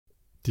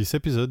This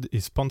episode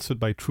is sponsored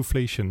by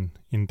Trueflation,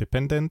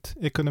 independent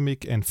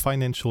economic and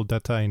financial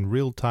data in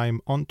real time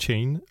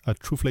on-chain at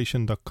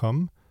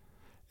trueflation.com,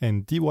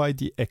 and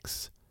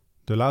DYDX,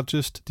 the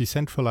largest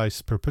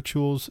decentralized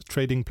perpetuals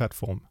trading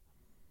platform.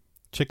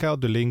 Check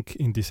out the link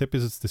in this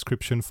episode's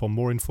description for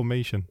more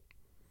information.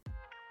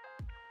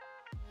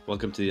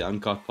 Welcome to the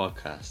Uncut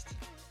podcast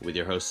with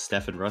your hosts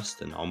Stefan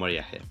and Omar.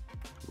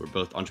 We're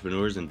both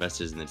entrepreneurs and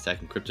investors in the tech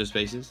and crypto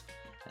spaces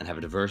and have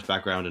a diverse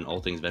background in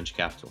all things venture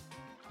capital.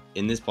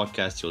 In this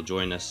podcast, you'll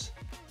join us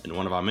in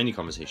one of our many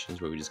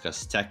conversations where we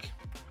discuss tech,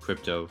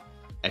 crypto,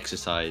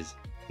 exercise,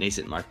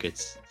 nascent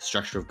markets, the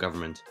structure of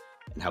government,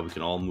 and how we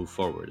can all move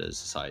forward as a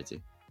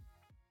society.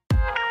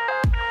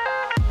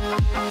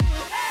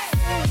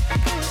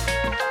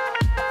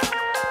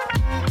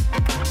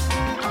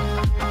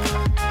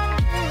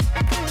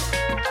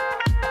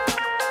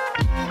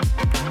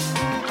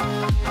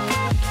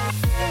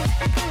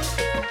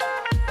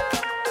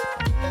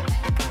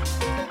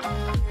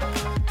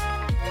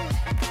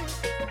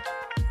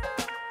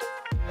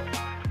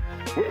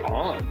 We're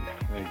on.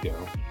 There you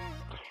go.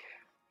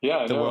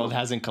 Yeah, the world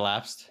hasn't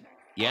collapsed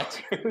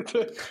yet.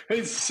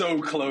 It's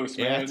so close,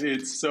 man. Yet.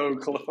 It's so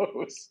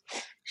close.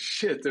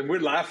 Shit, and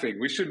we're laughing.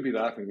 We shouldn't be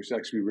laughing. We should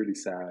actually be really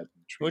sad.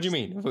 What do you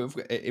mean?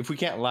 If we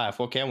can't laugh,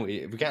 what can we?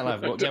 If we can't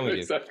laugh, what can we do?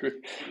 Exactly.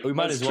 We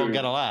might That's as well true.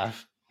 get a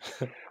laugh.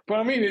 But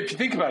I mean, if you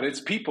think about it,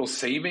 it's people's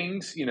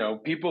savings,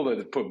 people that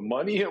have put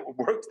money,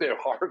 worked their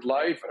hard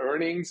life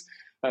earnings,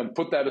 and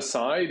put that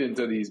aside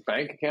into these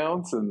bank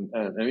accounts. And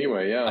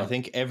anyway, yeah. I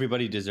think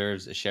everybody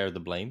deserves a share of the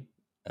blame.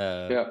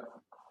 Yeah.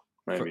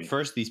 Maybe.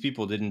 First, these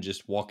people didn't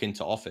just walk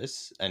into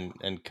office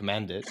and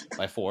command it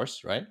by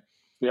force, right?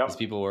 Yeah. These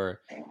people are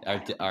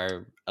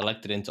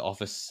elected into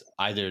office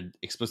either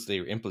explicitly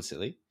or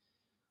implicitly,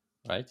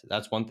 right?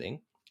 That's one thing.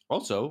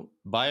 Also,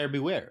 buyer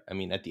beware. I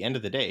mean, at the end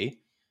of the day,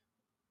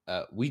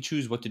 we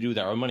choose what to do with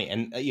our own money.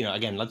 And,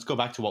 again, let's go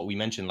back to what we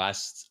mentioned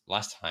last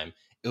time.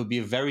 It would be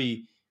a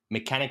very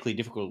mechanically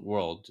difficult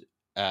world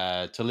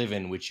to live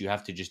in, which you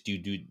have to just do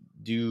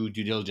due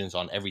diligence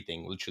on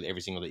everything, literally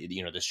every single,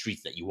 the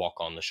streets that you walk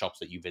on, the shops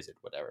that you visit,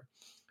 whatever.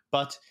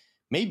 But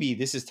maybe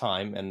this is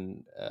time,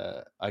 and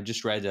I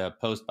just read a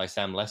post by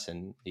Sam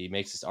Lessin. He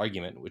makes this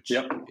argument, which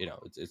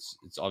it's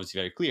obviously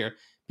very clear.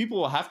 People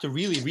will have to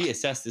really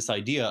reassess this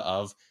idea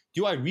of,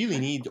 do I really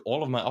need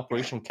all of my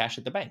operational cash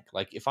at the bank?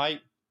 Like if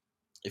I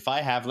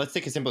have, let's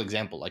take a simple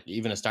example, like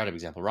even a startup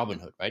example,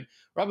 Robinhood, right?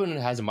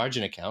 Robinhood has a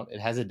margin account. It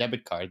has a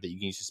debit card that you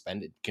can use to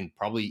spend. It can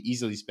probably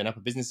easily spin up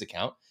a business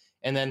account.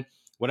 And then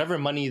whatever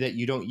money that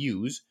you don't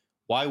use,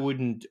 why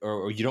wouldn't,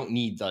 or you don't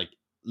need like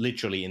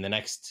literally in the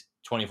next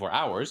 24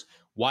 hours,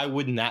 why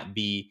wouldn't that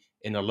be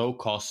in a low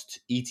cost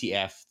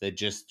ETF that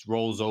just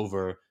rolls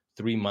over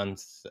 3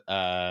 month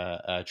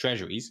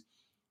treasuries?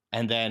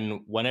 And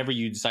then whenever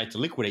you decide to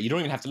liquidate, you don't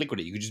even have to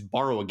liquidate. You can just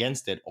borrow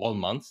against it all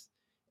month.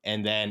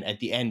 And then at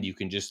the end, you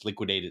can just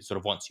liquidate it sort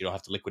of once. You don't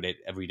have to liquidate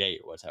it every day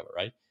or whatever,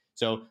 right?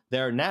 So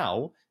there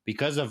now,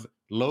 because of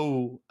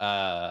low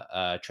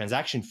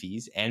transaction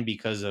fees and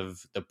because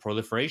of the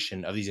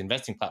proliferation of these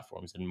investing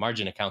platforms and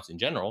margin accounts in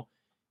general,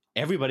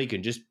 everybody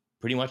can just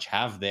pretty much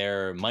have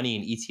their money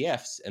in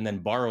ETFs and then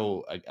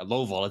borrow a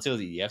low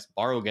volatility ETFs,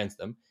 borrow against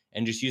them,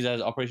 and just use that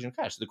as operational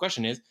cash. So the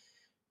question is,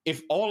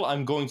 if all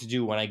I'm going to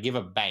do when I give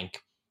a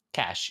bank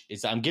cash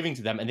is I'm giving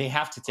to them and they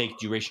have to take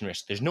duration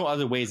risk. There's no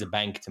other way as a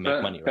bank to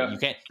make money, right?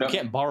 You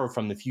can't borrow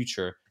from the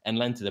future and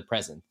lend to the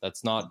present.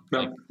 That's not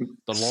like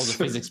the laws of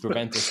physics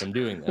prevent us from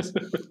doing this.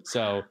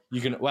 So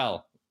you can,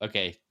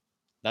 okay,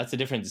 that's a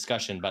different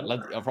discussion, but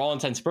for all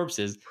intents and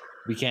purposes,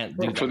 we can't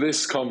do that. For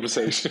this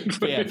conversation.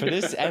 For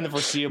this and the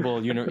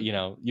foreseeable,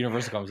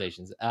 universal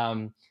conversations.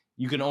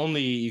 You can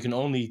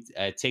only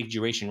take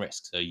duration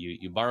risk. So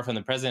you borrow from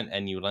the present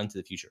and you lend to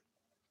the future.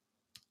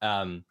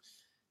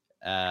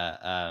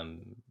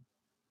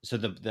 So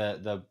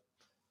the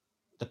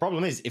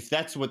problem is, if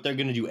that's what they're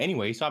going to do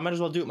anyway, so I might as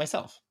well do it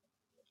myself,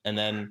 and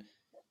then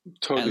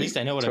at least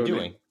I know what I'm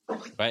doing,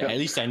 right? At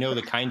least I know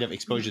the kind of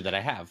exposure that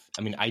I have.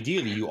 I mean,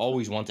 ideally, you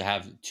always want to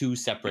have two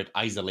separate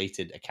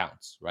isolated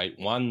accounts, right?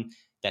 One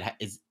that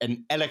is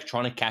an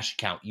electronic cash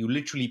account. You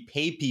literally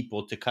pay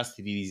people to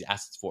custody these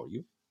assets for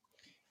you,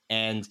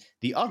 and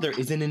the other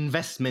is an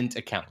investment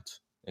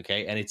account.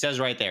 Okay, and it says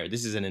right there,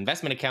 this is an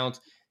investment account.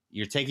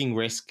 You're taking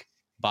risk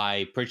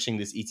by purchasing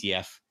this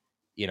ETF,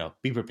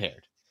 be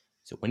prepared.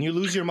 So when you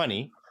lose your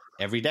money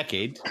every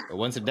decade, or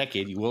once a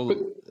decade, you will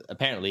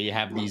apparently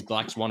have these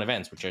black swan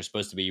events, which are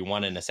supposed to be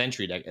one in a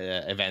century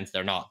events.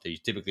 They're not. They're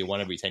typically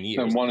one every 10 years.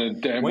 And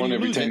one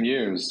every 10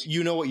 years.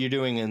 You know what you're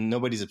doing and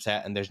nobody's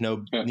upset and there's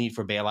no need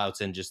for bailouts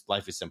and just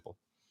life is simple.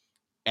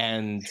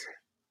 And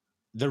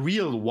the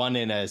real one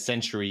in a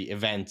century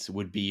event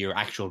would be your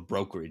actual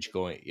brokerage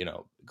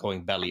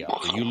going belly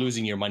up, or you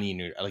losing your money in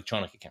your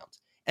electronic account.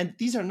 And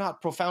these are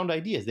not profound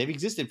ideas. They've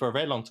existed for a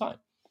very long time.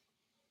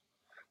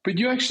 But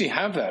you actually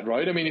have that,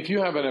 right? I mean, if you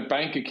have a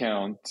bank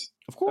account,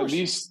 of course, at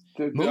least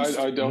most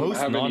have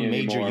non-major any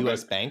anymore,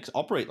 US banks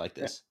operate like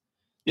this.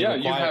 You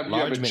have a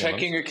minimums.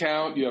 checking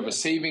account, you have a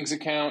savings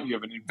account, you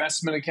have an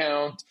investment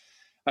account.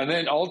 And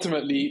then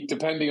ultimately,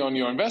 depending on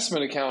your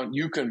investment account,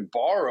 you can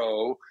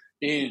borrow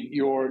in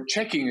your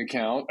checking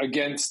account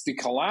against the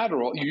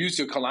collateral. You use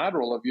your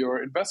collateral of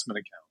your investment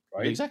account,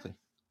 right? Exactly.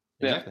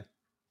 Yeah.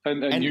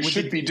 And you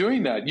should be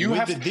doing that. You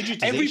have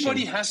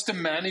everybody has to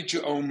manage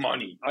your own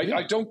money.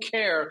 I don't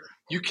care.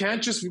 You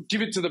can't just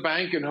give it to the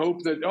bank and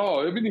hope that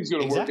everything's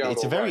going to work out.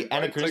 It's a very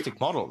anachronistic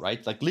model,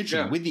 right? Like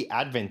literally with the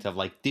advent of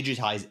like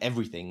digitize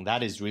everything,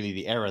 that is really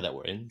the era that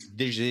we're in.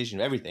 Digitization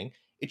of everything.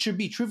 It should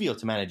be trivial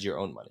to manage your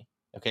own money.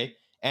 Okay.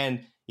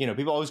 And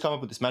people always come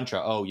up with this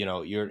mantra,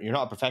 you're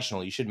not a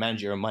professional, you should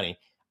manage your own money.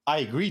 I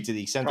agree to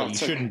the extent that you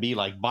shouldn't be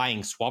like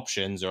buying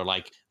swaptions or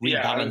like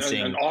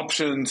rebalancing and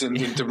options and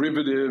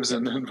derivatives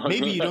and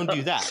maybe you don't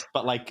do that,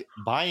 but like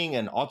buying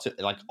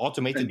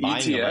automated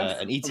buying ETF?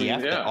 Of an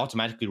ETF that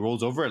automatically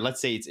rolls over.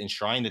 Let's say it's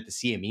enshrined at the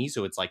CME,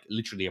 so it's like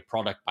literally a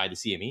product by the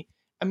CME.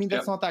 I mean,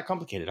 that's not that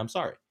complicated. I'm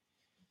sorry.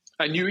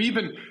 And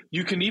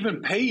you can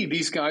even pay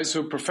these guys who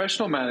are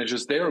professional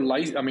managers. They're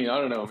licensed. I mean, I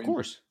don't know. Of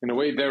course, in a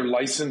way, they're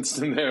licensed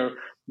and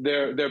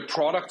their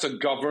products are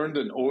governed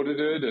and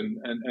audited and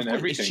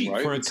everything. It's cheap.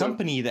 Right? For a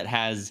company that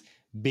has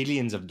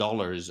billions of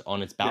dollars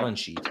on its balance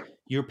sheet,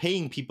 you're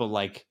paying people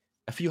like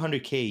a few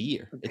 $100K a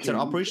year. It's an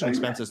operational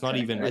expense. It's not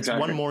even. It's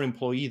one more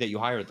employee that you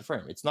hire at the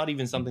firm. It's not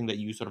even something that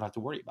you sort of have to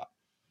worry about.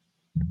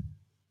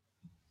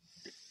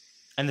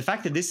 And the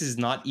fact that this is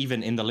not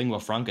even in the lingua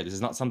franca, this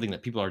is not something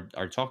that people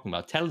are talking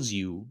about, tells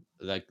you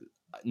like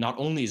not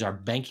only is our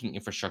banking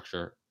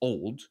infrastructure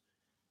old,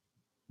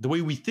 the way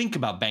we think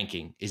about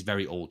banking is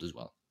very old as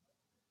well.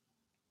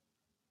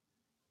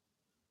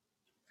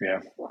 Yeah,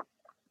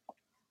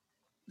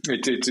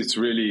 it's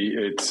really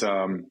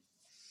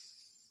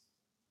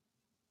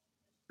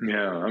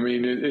I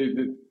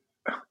mean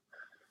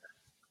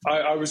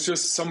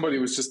somebody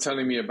was just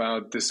telling me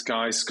about this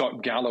guy,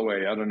 Scott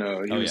Galloway. I don't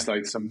know. He was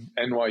like some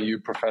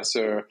NYU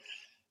professor,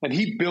 and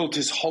he built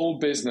his whole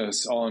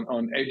business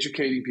on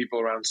educating people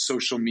around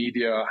social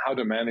media, how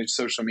to manage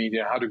social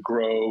media, how to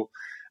grow.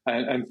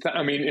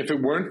 I mean, if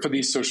it weren't for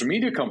these social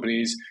media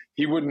companies,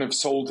 he wouldn't have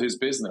sold his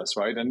business,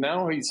 right? And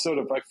now he's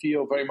I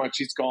feel very much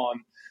he's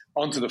gone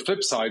onto the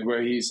flip side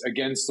where he's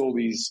against all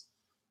these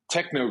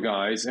techno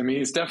guys. I mean,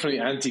 he's definitely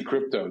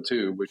anti-crypto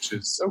too, which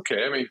is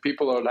okay. I mean,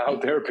 people are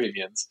allowed their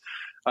opinions.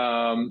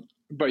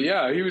 But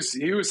yeah, he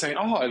was saying,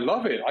 I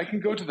love it. I can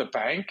go to the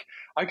bank,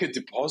 I could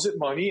deposit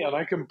money, and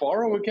I can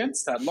borrow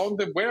against that.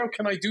 Where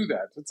can I do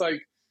that? It's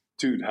like,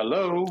 dude,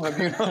 hello, have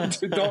you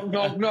not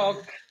knock,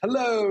 knock,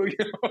 hello?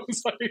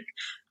 It's like,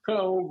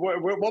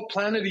 what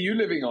planet are you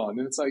living on?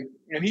 And it's like,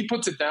 and he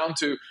puts it down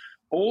to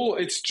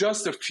it's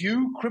just a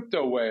few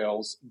crypto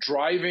whales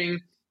driving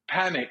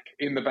panic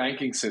in the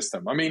banking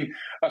system. I mean,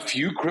 a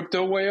few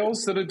crypto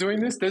whales that are doing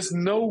this, there's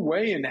no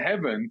way in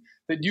heaven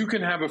that you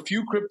can have a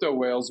few crypto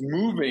whales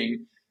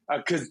moving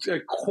a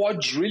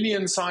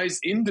quadrillion size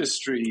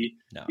industry.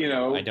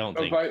 No, I don't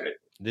think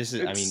this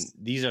is. I mean,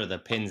 these are the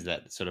pins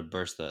that sort of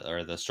burst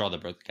the straw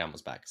that broke the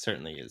camel's back.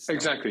 Certainly is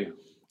exactly.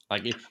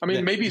 Like,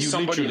 maybe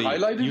somebody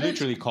highlighted it. You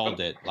literally called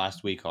it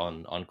last week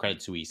on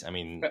Credit Suisse. I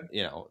mean,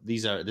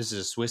 this is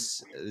a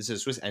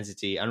Swiss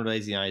entity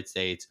unrelated to the United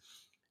States.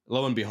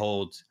 Lo and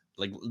behold,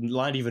 like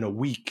not even a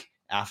week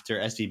after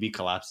SVB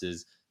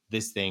collapses,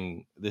 this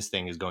thing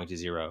is going to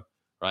zero,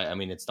 right? I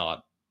mean, it's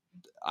not.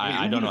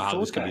 I don't know how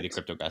this could be the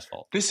crypto guy's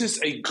fault. This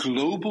is a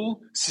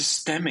global,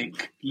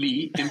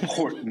 systemically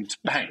important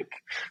bank.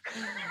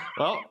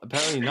 Well,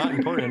 apparently not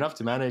important enough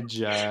to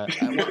manage.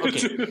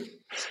 Okay.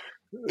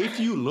 If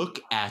you look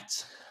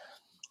at,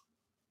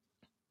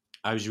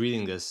 I was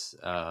reading this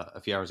a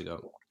few hours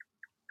ago.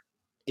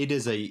 It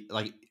is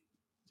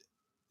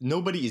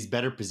nobody is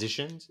better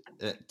positioned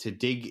to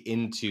dig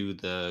into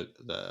the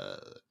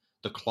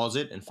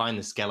closet and find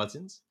the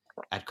skeletons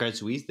at Credit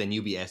Suisse than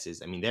UBS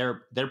is. I mean,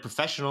 they're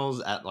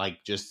professionals at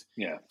like just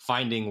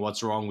finding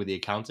what's wrong with the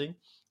accounting,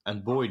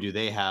 and boy, do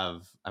they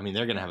have. I mean,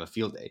 they're going to have a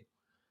field day.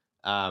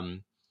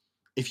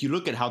 If you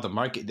look at how the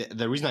market,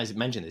 the reason I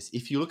mentioned this,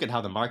 if you look at how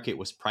the market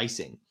was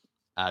pricing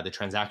the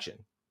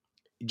transaction,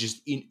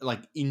 just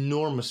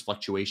enormous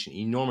fluctuation,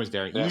 enormous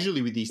variance. Yeah.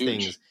 Usually with these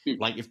things,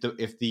 like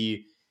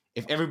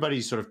if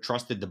everybody sort of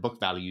trusted the book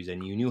values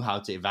and you knew how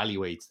to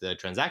evaluate the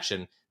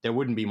transaction, there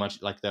wouldn't be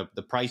much, like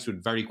the price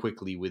would very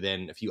quickly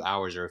within a few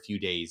hours or a few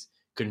days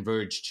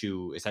converge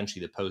to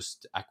essentially the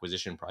post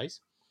acquisition price.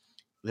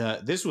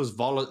 This was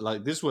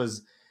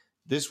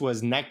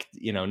neck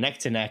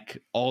to neck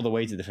all the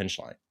way to the finish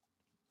line.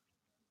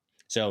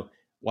 So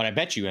what I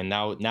bet you, and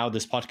now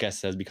this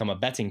podcast has become a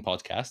betting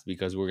podcast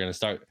because we're going to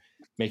start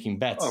making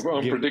bets on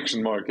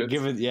prediction markets.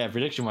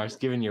 Prediction markets,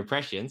 given your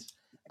prescience.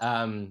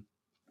 I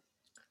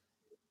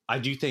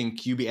do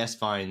think UBS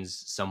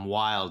finds some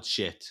wild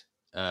shit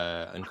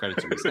on Credit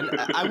Suisse, and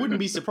I wouldn't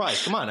be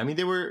surprised. Come on, I mean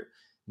they were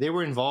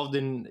involved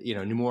in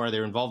Nomura. They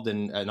were involved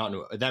in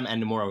them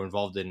and Nomura were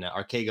involved in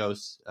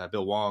Archegos,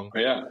 Bill Wong.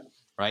 Yeah,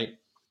 right.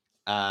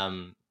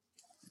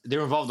 They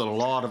were involved in a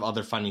lot of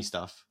other funny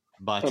stuff.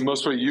 But and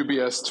most of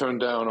UBS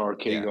turned down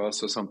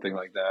Archegos or something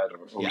like that,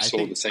 or we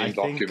sold the same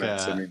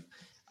documents.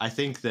 I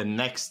think the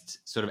next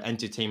sort of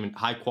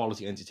high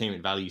quality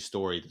entertainment value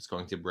story that's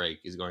going to break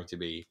is going to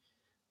be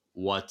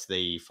what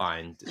they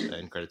find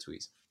in Credit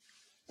Suisse.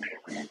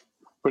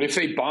 But if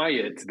they buy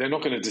it, they're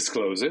not going to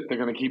disclose it. They're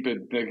going to keep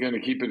it. They're going to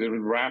keep it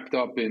wrapped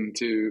up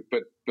into.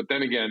 But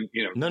then again,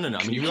 no. I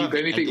mean, you keep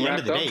anything at the end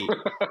of the day,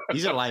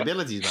 these are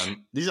liabilities,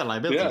 man. These are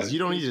liabilities. Yeah, you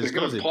don't need to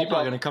disclose it. People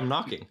are going to come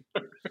knocking.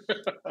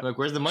 Like,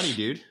 where's the money,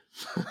 dude?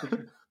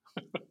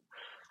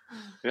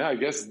 Yeah, I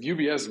guess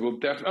UBS will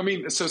definitely. I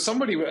mean, so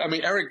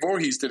Eric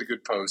Voorhees did a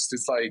good post.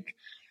 It's like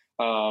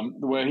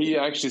where he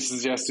actually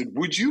suggested,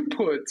 would you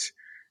put,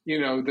 the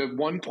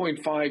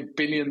 $1.5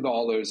 billion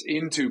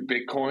into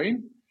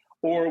Bitcoin?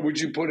 Or would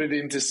you put it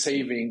into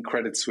saving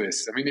Credit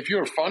Suisse? I mean, if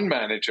you're a fund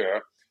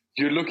manager,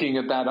 you're looking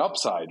at that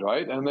upside,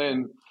 right? And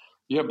then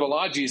you have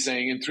Balaji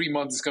saying in 3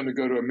 months it's going to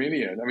go to $1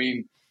 million. I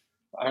mean.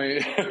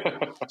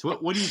 So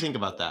what do you think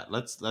about that?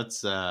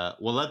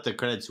 We'll let the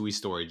Credit Suisse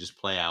story just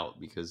play out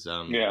because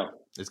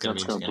it's going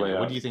to be interesting.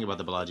 What do you think about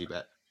the Balaji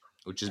bet,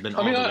 which has been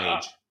all the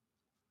rage?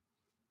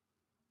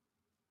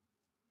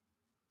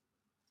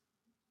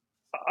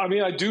 I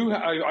mean, I do.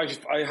 I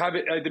have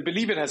it. I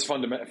believe it has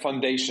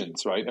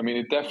foundations, right? I mean,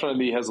 it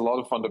definitely has a lot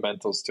of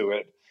fundamentals to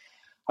it.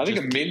 I think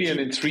 $1 million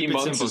in 3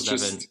 months simple, is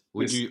just.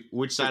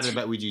 Which side of the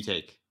bet would you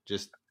take?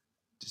 Just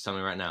tell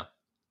me right now.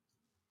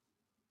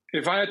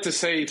 If I had to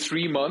say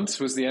 3 months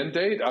was the end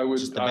date, I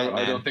would.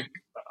 I don't think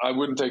I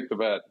wouldn't take the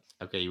bet.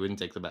 Okay, you wouldn't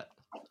take the bet.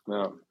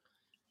 No,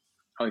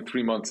 I think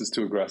 3 months is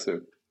too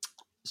aggressive.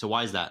 So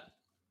why is that?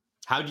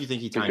 How do you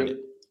think he timed it?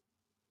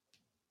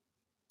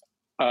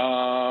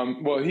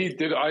 Well, he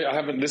did. I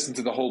haven't listened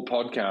to the whole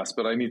podcast,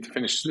 but I need to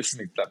finish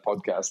listening to that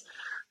podcast.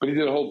 But he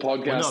did a whole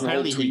podcast. Well, no,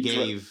 apparently he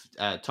gave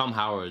Tom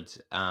Howard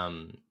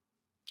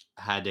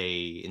had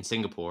in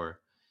Singapore.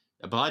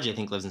 Balaji, I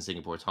think, lives in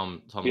Singapore.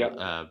 Tom,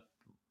 yeah.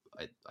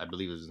 I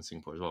believe lives in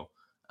Singapore as well.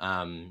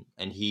 And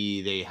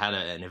they had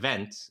an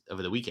event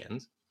over the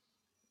weekend.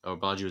 Or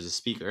Balaji was a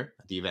speaker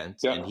at the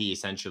event, and he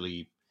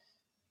essentially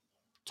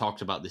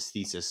talked about this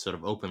thesis sort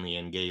of openly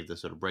and gave the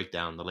sort of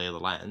breakdown, the lay of the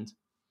land.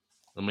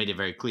 And made it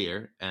very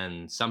clear,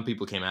 and some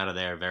people came out of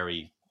there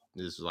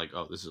this is like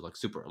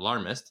super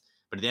alarmist.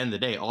 But at the end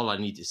of the day, all I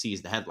need to see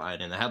is the headline,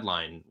 and the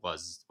headline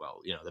was,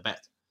 the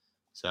bet.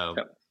 So,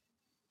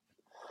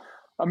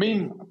 I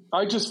mean,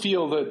 I just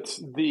feel that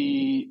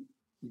the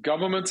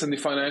governments and the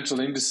financial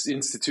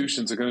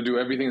institutions are going to do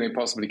everything they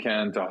possibly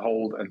can to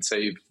hold and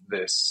save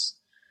this,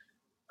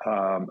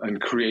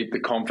 and create the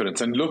confidence.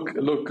 And look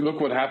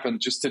what happened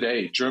just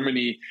today.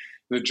 Germany.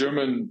 The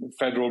German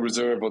Federal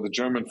Reserve or the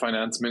German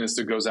finance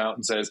minister goes out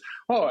and says,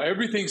 "Oh,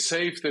 everything's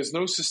safe. There's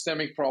no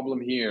systemic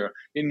problem here."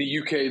 In the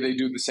UK, they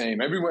do the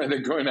same. Everywhere they're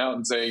going out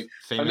and saying,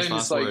 famous and then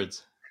last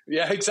words.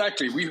 Yeah,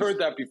 exactly. We heard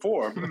that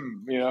before.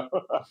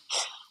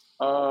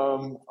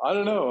 I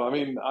don't know. I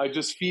mean, I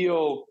just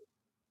feel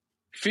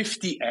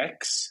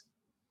 50x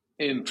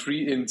in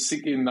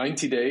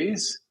 90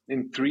 days,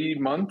 in 3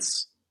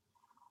 months.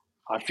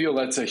 I feel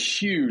that's a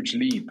huge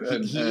leap.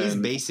 He is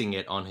basing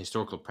it on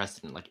historical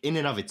precedent. Like, in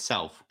and of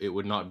itself, it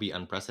would not be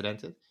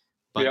unprecedented.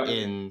 But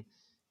in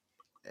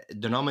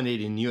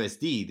denominated in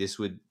USD, this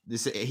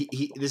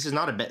is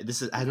not a bet. This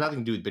has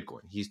nothing to do with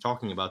Bitcoin. He's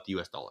talking about the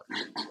US dollar.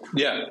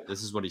 Yeah.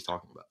 This is what he's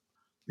talking about.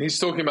 He's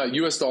talking about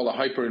US dollar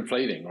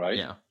hyperinflating, right?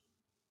 Yeah.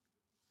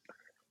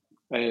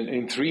 And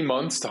in 3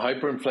 months to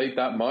hyperinflate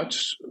that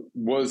much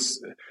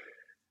was...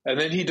 And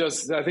then he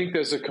does, I think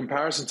there's a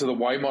comparison to the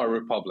Weimar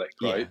Republic,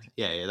 right?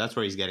 Yeah. That's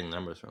where he's getting the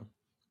numbers from.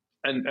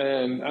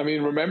 And I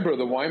mean, remember,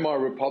 the Weimar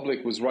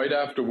Republic was right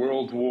after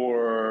World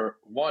War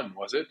I,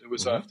 was it? It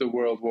was after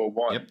World War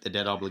I. Yep, the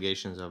debt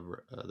obligations of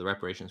the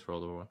reparations for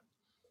World War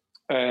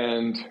I.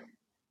 And it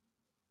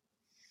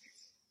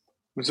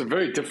was a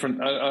very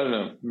different, I don't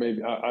know,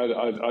 maybe,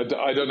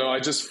 I don't know. I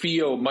just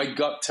feel, my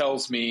gut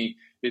tells me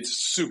it's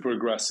super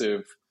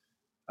aggressive.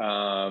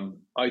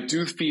 I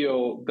do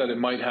feel that it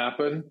might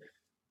happen.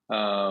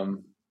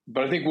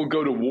 But I think we'll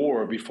go to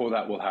war before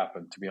that will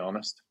happen, to be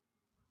honest.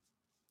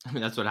 I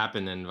mean, that's what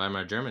happened in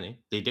Weimar Germany.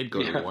 They did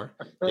go to war.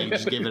 They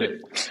just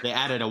they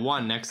added a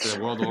 1 next to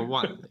World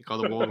War I. They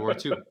called it World War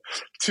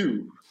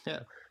II. Yeah.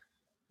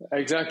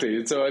 Exactly.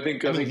 And so I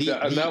think and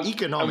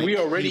we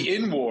are already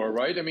in war,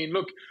 right? I mean,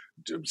 look,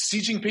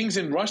 Xi Jinping's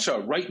in Russia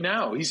right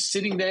now. He's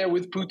sitting there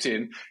with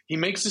Putin. He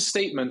makes a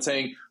statement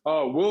saying,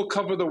 "Oh, we'll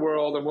cover the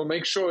world and we'll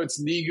make sure it's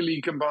legally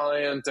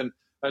compliant and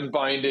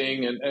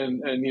binding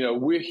and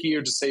we're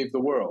here to save the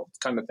world,"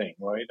 kind of thing,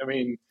 right? I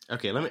mean,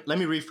 okay, let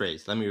me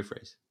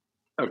rephrase.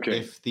 Okay.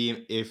 If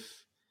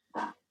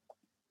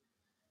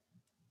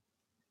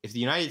the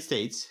United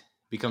States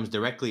becomes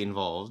directly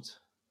involved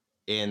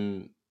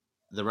in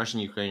the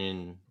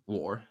Russian-Ukrainian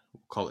war,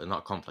 we'll call it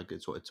not conflict,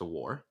 it's a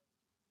war.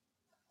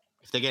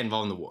 If they get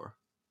involved in the war,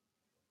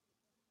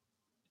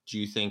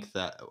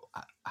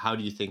 how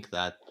do you think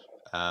that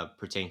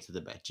pertains to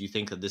the bet? Do you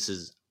think that this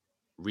is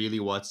really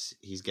what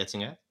he's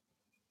getting at?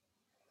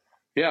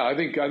 Yeah, I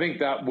think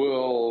that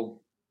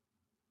will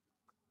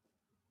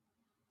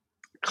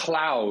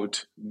cloud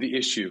the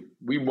issue.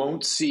 We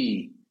won't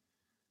see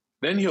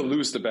then he'll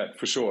lose the bet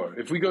for sure.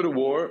 If we go to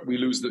war, he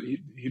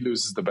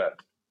loses the bet.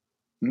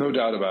 No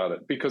doubt about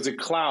it, because it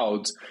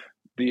clouds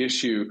the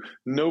issue.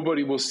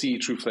 Nobody will see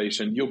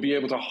trueflation. You'll be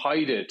able to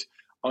hide it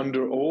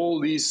under all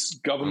these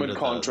government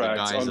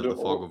contracts. The guise of the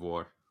fog of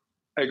war.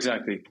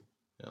 Exactly.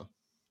 Yeah.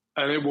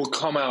 And it will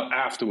come out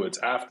afterwards,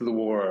 after the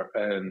war.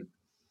 And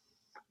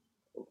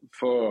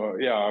for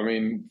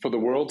the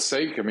world's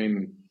sake, and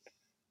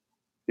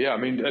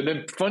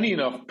then funny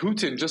enough,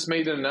 Putin just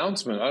made an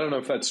announcement. I don't know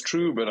if that's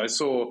true, but I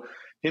saw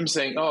him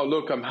saying, "Oh,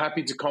 look, I'm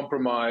happy to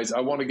compromise.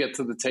 I want to get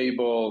to the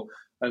table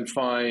and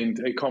find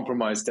a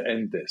compromise to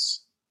end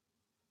this."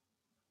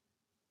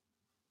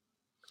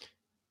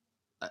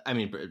 I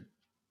mean,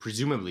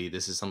 presumably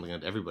this is something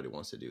that everybody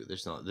wants to do.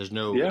 There's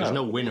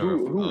no winner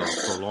of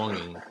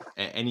prolonging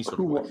any sort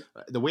of war.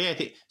 The way I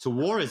think, so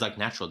war is like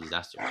natural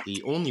disaster.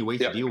 The only way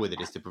to deal with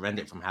it is to prevent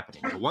it from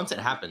happening. But once it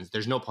happens,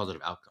 there's no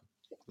positive outcome.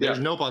 There's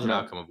no positive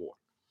outcome of war.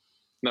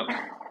 No,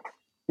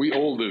 we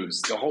all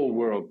lose. The whole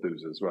world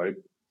loses, right?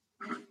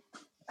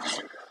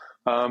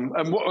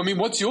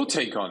 What's your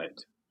take on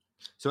it?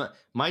 So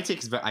my take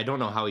is I don't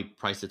know how he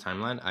priced the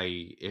timeline.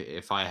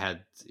 If I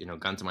had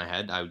gun to my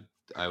head,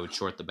 I would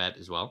short the bet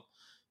as well.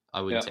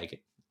 I wouldn't take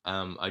it.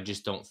 I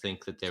just don't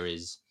think that there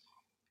is,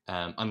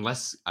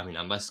 unless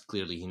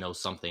clearly he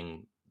knows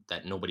something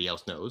that nobody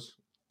else knows.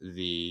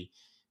 The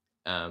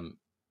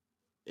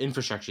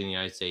infrastructure in the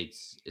United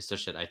States is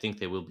such that I think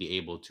they will be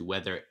able to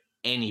weather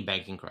any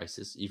banking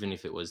crisis, even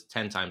if it was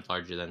 10 times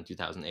larger than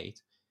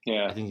 2008.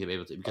 Yeah, I think they'll be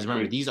able to, because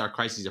remember, these are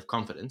crises of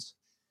confidence.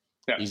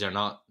 Yeah. These are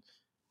not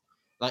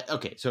like,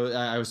 okay. So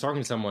I was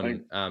talking to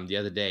someone the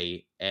other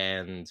day,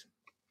 and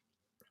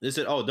they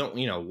said, "Oh,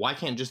 why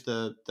can't just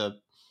the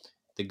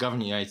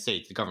government of the United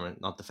States, the government,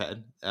 not the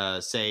Fed,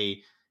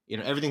 say,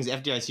 everything's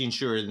FDIC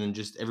insured, and then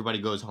just everybody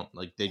goes home.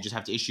 Like they just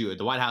have to issue,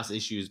 the White House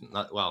issues,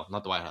 not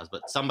the White House,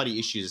 but somebody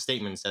issues a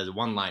statement and says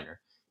one-liner.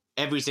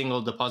 Every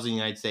single deposit in the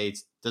United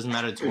States, doesn't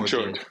matter its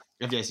origin,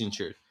 FDIC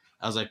insured."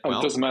 I was like, well,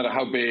 it doesn't matter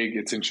how big,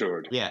 it's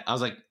insured. Yeah. I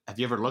was like, have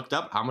you ever looked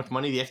up how much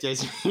money the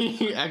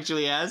FDIC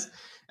actually has?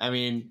 I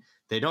mean,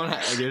 they don't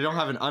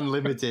have an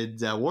unlimited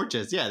war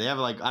chest. Yeah, they have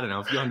a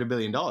few $100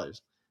 billion.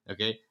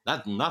 Okay,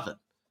 that's nothing.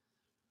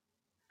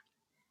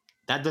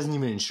 That doesn't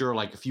even insure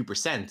a few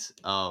percent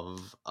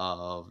of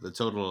the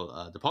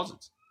total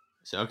deposits.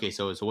 So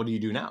what do you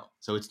do now?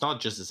 So it's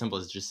not just as simple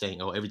as just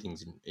saying, oh,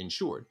 everything's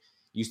insured.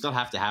 You still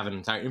have to have an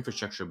entire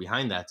infrastructure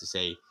behind that to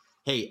say,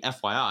 hey,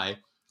 FYI,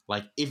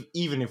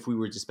 even if we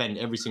were to spend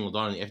every single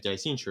dollar in the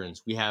FDIC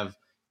insurance, we have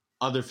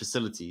other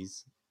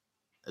facilities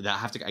that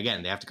have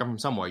to come from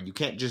somewhere. You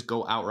can't just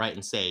go outright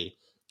and say,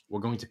 we're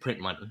going to print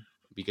money,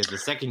 because the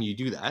second you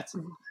do that,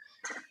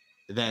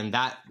 then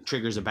that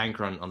triggers a bank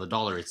run on the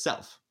dollar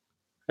itself.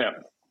 Yeah.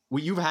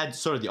 Well, you've had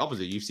sort of the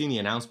opposite. You've seen the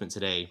announcement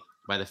today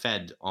by the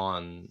Fed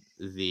on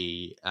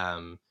the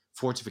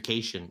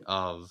fortification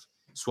of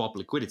swap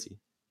liquidity,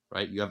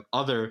 right? You have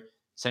other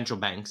central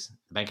banks,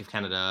 the Bank of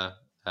Canada,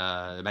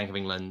 the Bank of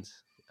England,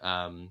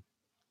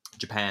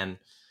 Japan.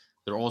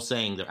 They're all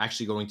saying they're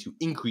actually going to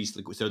increase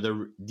liquidity. So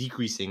they're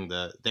decreasing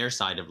their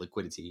side of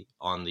liquidity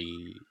on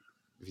the,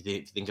 if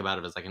you think about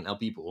it as like an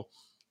LP pool,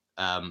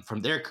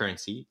 from their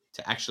currency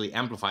to actually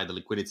amplify the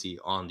liquidity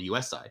on the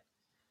US side.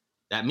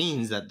 That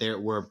means that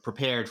we're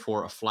prepared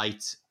for a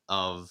flight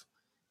of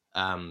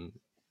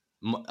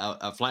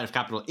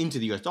capital into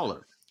the US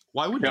dollar.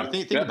 Why wouldn't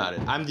you? Think about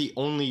it. I'm the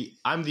only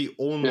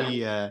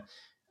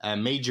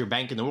major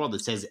bank in the world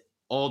that says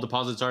all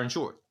deposits are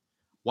insured.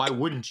 Why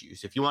wouldn't you?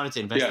 So if you wanted to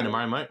invest in a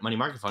money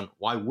market fund,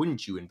 why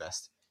wouldn't you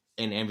invest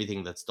in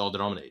everything that's dollar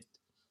denominated,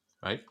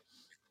 right?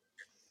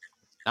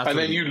 And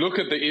then you look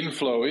at the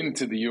inflow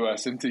into the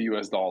US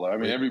dollar. I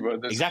mean,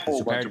 everybody. Exactly.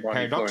 So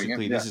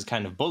paradoxically, this is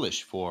kind of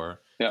bullish for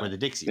the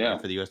Dixie, right,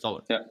 for the US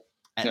dollar. Yeah.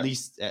 At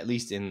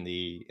least in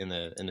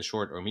the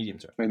short or medium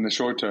term. In the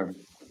short term.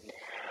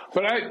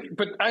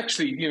 But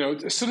actually,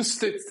 sort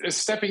of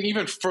stepping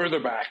even further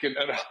back at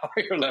a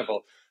higher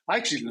level, I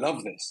actually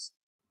love this.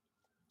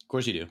 Of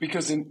course you do.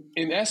 Because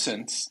in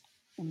essence,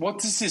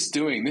 what is this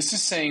doing? This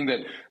is saying that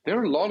there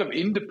are a lot of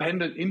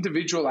independent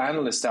individual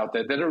analysts out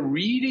there that are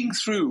reading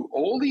through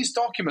all these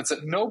documents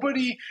that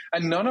nobody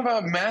and none of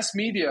our mass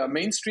media,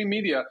 mainstream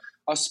media,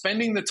 are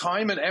spending the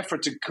time and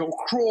effort to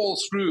crawl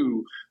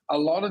through a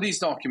lot of these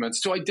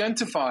documents to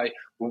identify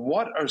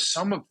what are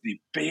some of the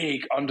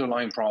big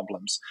underlying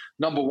problems.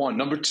 Number one.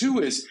 Number two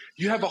is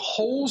you have a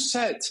whole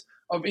set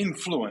of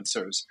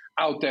influencers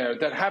out there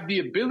that have the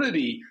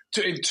ability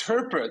to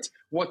interpret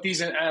what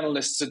these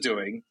analysts are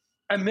doing.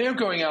 And they're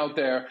going out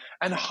there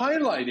and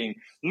highlighting,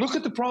 look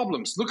at the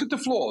problems, look at the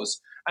flaws.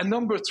 And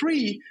number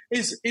three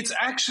is it's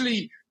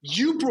actually,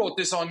 you brought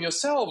this on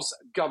yourselves,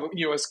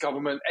 U.S.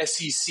 government,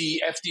 SEC,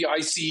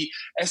 FDIC,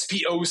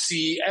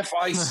 SPOC,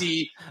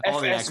 FIC,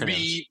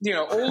 FSB,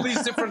 all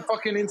these different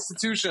fucking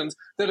institutions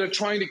that are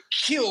trying to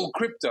kill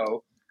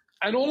crypto.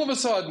 And all of a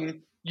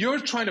sudden, you're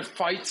trying to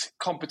fight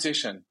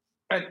competition.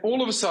 And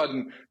all of a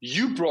sudden,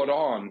 you brought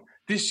on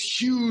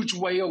this huge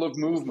whale of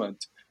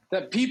movement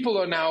that people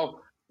are now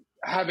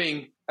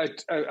having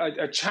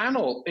a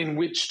channel in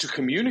which to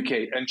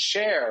communicate and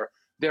share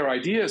their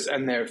ideas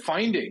and their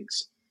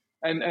findings.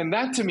 And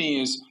that to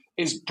me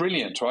is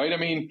brilliant, right? I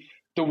mean,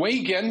 the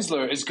way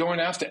Gensler is going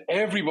after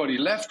everybody,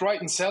 left, right,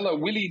 and center,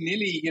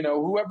 willy-nilly,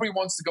 whoever he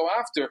wants to go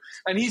after.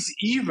 And he's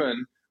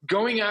even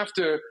going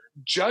after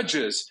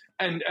judges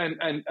and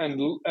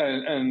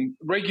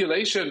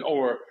regulation,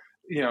 or,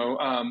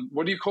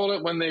 what do you call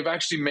it when they've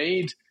actually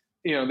made,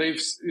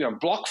 they've,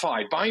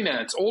 BlockFi,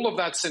 Binance, all of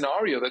that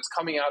scenario that's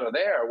coming out of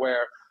there,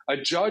 where a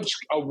judge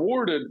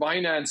awarded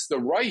Binance the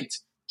right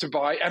to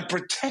buy and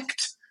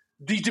protect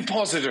the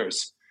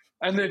depositors.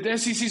 And the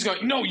SEC's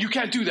going, no, you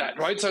can't do that,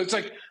 right? So it's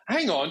like,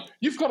 hang on,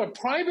 you've got a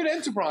private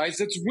enterprise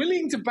that's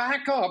willing to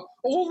back up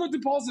all the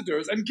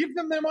depositors and give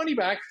them their money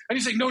back. And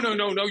you say, no,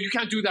 you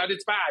can't do that.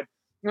 It's bad.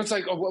 And it's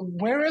like, oh, well,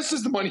 where else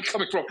is the money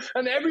coming from?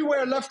 And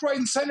everywhere, left, right,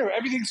 and center,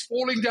 everything's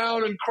falling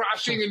down and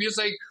crashing. And you're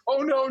saying,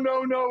 oh, no,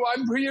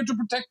 I'm here to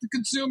protect the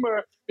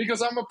consumer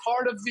because I'm a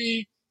part of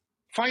the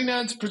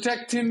Finance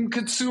Protecting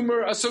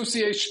Consumer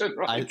Association,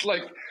 right?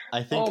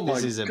 I think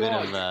this is a bit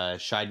of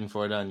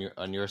Schadenfreude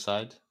on your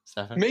side,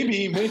 Stefan.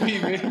 Maybe.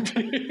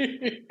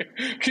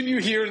 Can you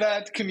hear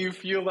that? Can you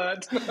feel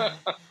that?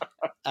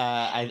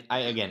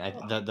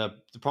 The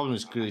problem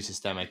is clearly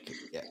systemic.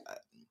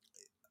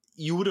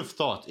 You would have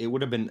thought it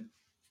would have been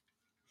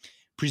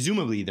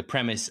presumably the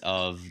premise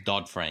of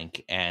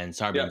Dodd-Frank and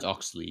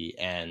Sarbanes-Oxley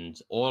and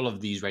all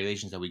of these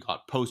regulations that we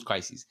got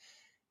post-crisis.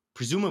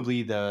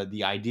 Presumably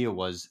the idea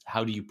was,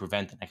 how do you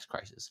prevent the next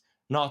crisis?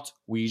 Not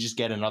we just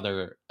get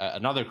another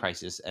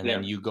crisis and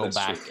then you go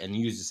back and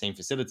use the same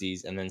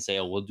facilities and then say,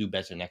 oh, we'll do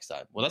better next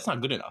time. Well, that's not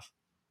good enough.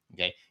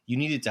 Okay, you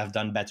needed to have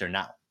done better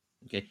now.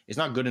 Okay, it's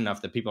not good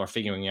enough that people are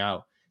figuring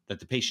out that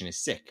the patient is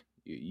sick.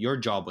 Your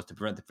job was to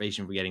prevent the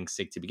patient from getting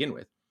sick to begin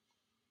with,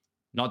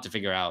 not to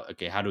figure out,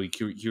 okay, how do we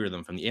cure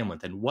them from the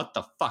ailment? And what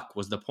the fuck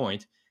was the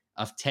point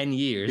of 10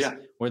 years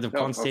worth of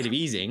quantitative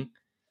easing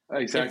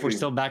if we're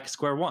still back at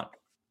square one?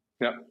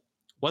 Yeah.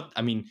 What?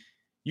 I mean,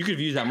 you could have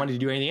used that money to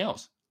do anything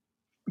else.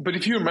 But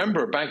if you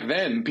remember back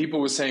then, people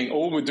were saying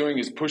all we're doing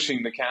is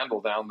pushing the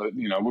candle down we're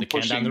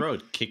pushing can down the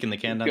road, kicking the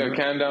can down the road.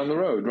 Can down the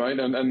road, right?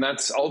 And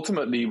that's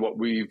ultimately what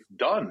we've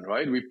done,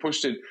 right? We've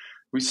pushed it.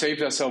 We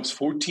saved ourselves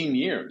 14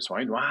 years,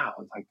 right? Wow.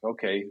 It's like,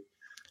 okay.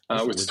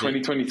 It's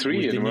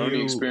 2023 and we're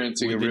only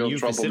experiencing a real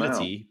trouble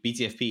facility, now.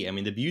 BTFP, I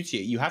mean, the beauty,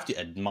 you have to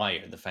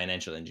admire the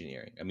financial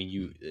engineering. I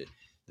mean,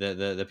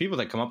 the people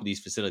that come up with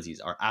these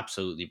facilities are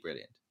absolutely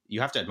brilliant. You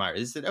have to admire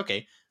it. Is that,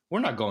 okay, we're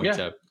not going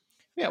to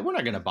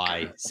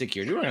buy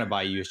security. We're not going to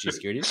buy USG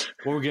securities.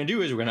 What we're going to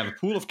do is we're going to have a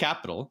pool of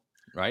capital,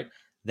 right,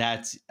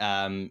 that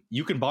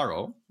you can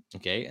borrow,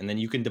 okay, and then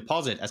you can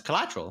deposit as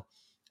collateral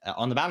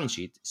on the balance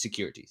sheet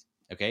securities,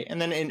 okay?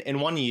 And then in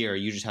 1 year,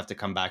 you just have to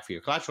come back for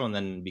your collateral, and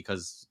then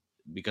because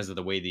of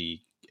the way the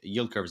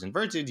yield curve is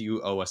inverted,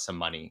 you owe us some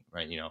money,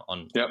 right?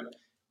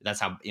 That's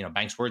how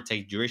banks work.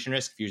 Take duration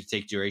risk. If you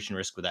take duration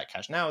risk with that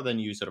cash now, then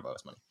you sort of owe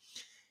us money.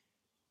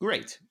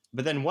 Great.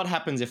 But then what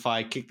happens if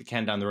I kick the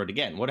can down the road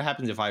again? What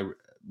happens if I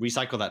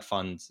recycle that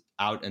fund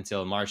out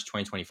until March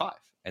 2025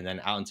 and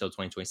then out until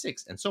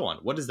 2026 and so on?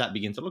 What does that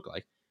begin to look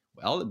like?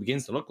 Well, it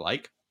begins to look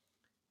like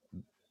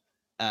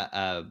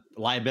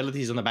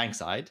liabilities on the bank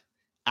side,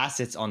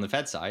 assets on the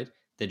Fed side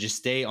that just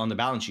stay on the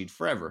balance sheet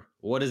forever.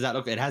 What does that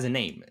look like? It has a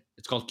name.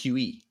 It's called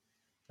QE.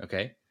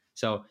 Okay.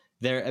 So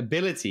their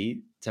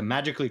ability to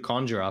magically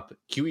conjure up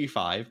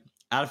QE5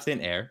 out of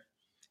thin air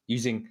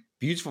using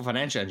beautiful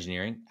financial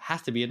engineering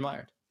has to be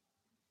admired.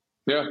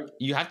 Yeah.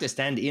 You have to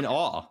stand in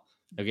awe,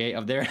 okay,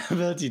 of their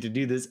ability to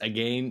do this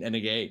again and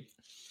again.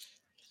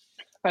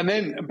 And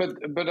then,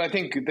 but I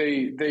think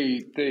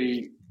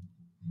they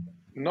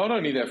not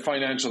only their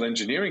financial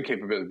engineering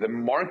capability, the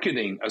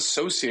marketing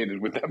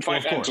associated with that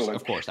financial.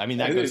 Of course. I mean,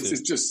 that goes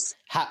it's just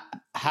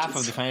half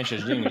of the financial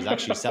engineering is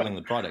actually selling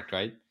the product,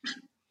 right?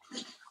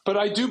 But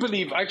I do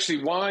believe,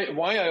 actually, why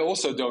I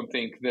also don't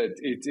think that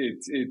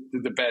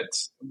the bet,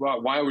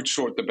 why I would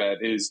short the bet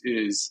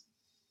is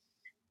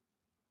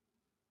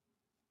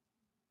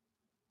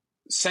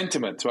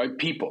sentiment, right?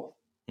 People.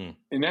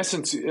 In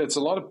essence, it's a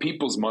lot of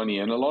people's money,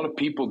 and a lot of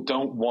people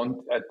don't want,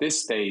 at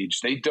this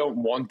stage, they don't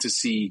want to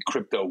see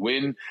crypto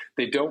win.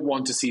 They don't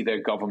want to see their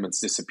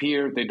governments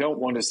disappear. They don't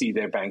want to see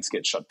their banks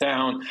get shut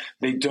down.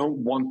 They don't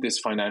want this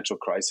financial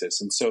crisis.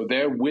 And so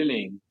they're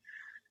willing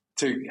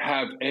to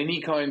have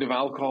any kind of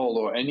alcohol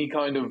or any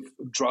kind of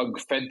drug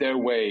fed their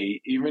way,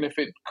 even if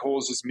it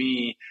causes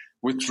me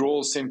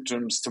withdrawal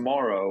symptoms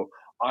tomorrow.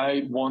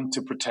 I want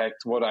to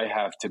protect what I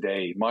have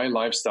today, my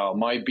lifestyle,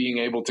 my being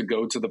able to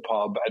go to the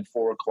pub at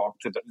 4 o'clock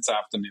this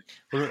afternoon.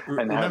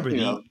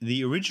 Remember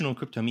the original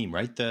crypto meme,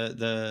 right?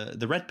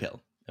 The red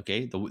pill.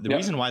 Okay, the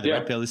reason why the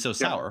red pill is so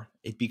sour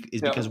is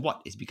because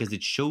what? It's because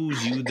it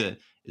shows you the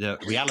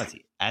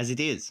reality as it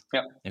is.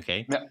 Yeah.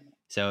 Okay. Yeah.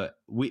 So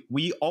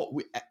we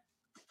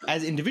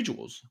as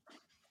individuals,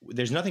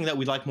 there's nothing that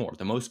we like more.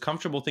 The most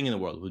comfortable thing in the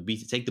world would be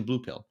to take the blue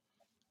pill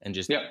and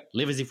just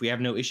live as if we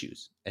have no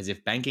issues, as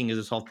if banking is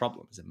a solved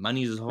problem, as if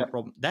money is a solved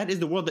problem. That is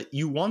the world that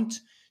you want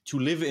to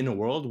live in a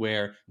world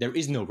where there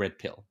is no red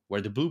pill,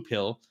 where the blue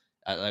pill,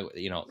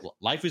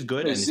 life is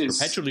good and it's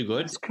perpetually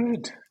good. It's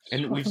good.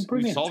 And we've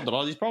solved a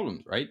lot of these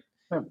problems, right?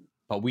 Yeah.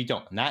 But we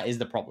don't. And that is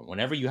the problem.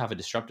 Whenever you have a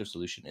disruptive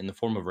solution in the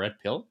form of a red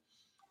pill,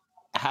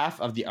 half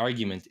of the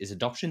argument is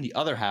adoption. The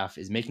other half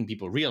is making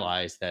people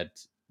realize that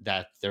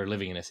they're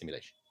living in a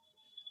simulation.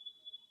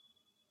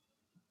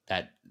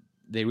 That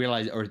they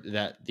realize, or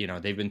that,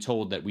 they've been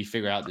told that we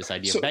figure out this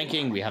idea of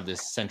banking. We have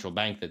this central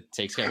bank that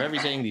takes care of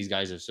everything. These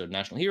guys are sort of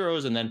national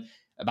heroes. And then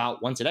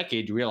about once a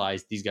decade, you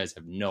realize these guys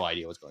have no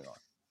idea what's going on.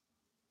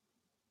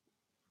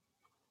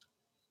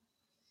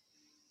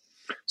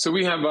 So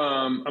we have,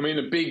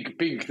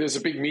 there's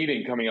a big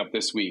meeting coming up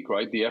this week,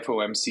 right? The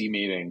FOMC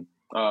meeting,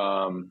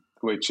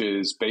 which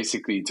is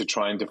basically to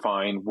try and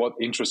define how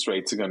interest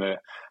rates are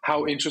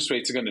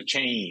going to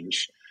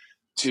change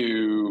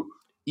to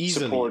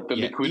support the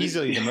liquidity.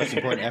 Easily the most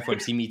important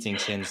FOMC meeting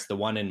since the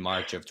one in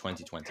March of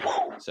 2020.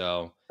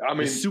 So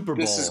the Super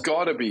Bowl, this has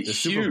got to be the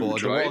huge, Super Bowl,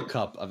 the right? World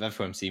Cup of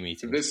FOMC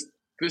meetings.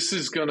 This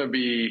is going to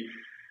be,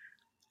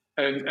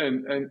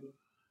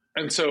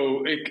 and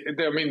so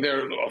there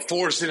are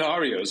four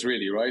scenarios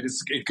really, right?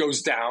 It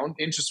goes down,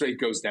 interest rate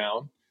goes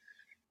down,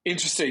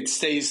 interest rate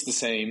stays the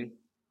same,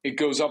 it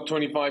goes up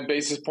 25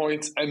 basis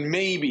points, and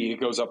maybe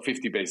it goes up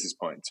 50 basis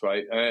points,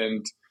 right?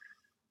 And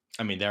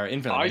there are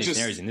infinite many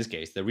scenarios in this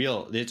case.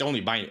 It's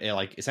only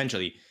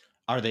essentially,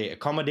 are they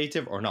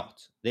accommodative or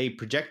not? They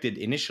projected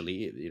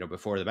initially,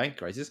 before the bank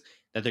crisis,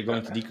 that they're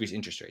going to decrease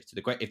interest rates.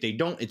 So if they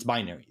don't, it's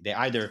binary. They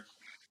either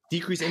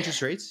decrease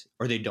interest rates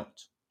or they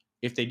don't.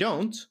 If they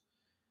don't,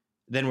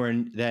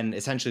 then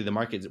essentially the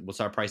market will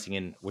start pricing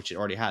in, which it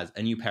already has,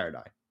 a new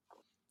paradigm.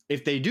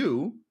 If they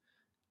do,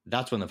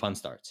 that's when the fun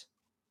starts.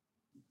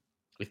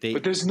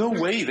 But there's no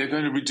way they're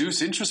going to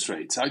reduce interest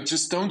rates. I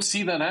just don't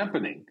see that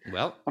happening.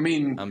 Well,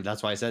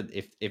 that's why I said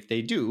if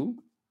they do,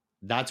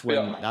 that's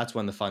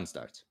when the fun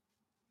starts.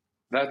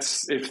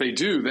 That's if they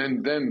do,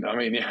 then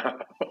yeah.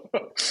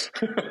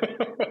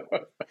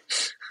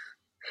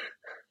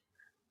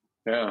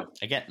 Yeah.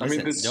 Again,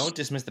 listen, don't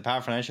dismiss the power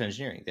of financial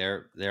engineering.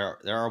 There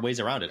are ways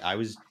around it.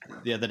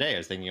 The other day I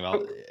was thinking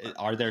about,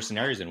 are there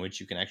scenarios in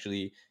which you can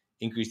actually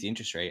increase the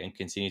interest rate and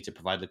continue to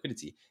provide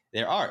liquidity?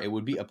 There are. It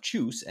would be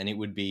obtuse and it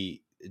would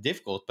be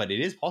difficult, but it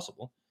is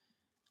possible.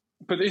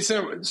 But is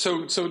there,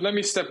 so let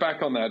me step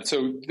back on that.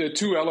 So there are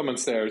two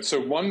elements there.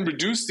 So one,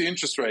 reduce the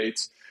interest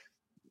rates,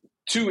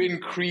 two,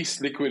 increase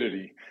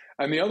liquidity.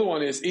 And the other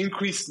one is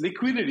increase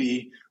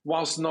liquidity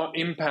whilst not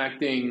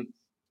impacting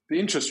the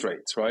interest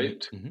rates,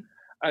 right? Mm-hmm.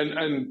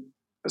 And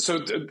so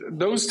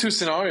those two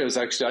scenarios,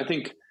 actually, I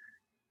think,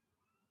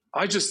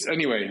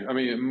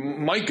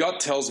 my gut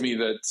tells me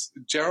that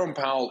Jerome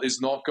Powell is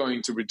not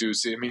going to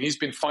reduce it. He's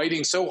been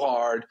fighting so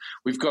hard.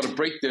 We've got to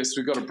break this.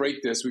 We've got to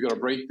break this. We've got to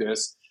break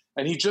this.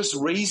 And he just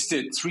raised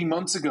it 3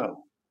 months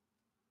ago.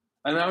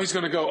 And now he's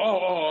going to go,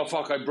 oh,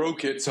 fuck, I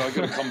broke it, so I'm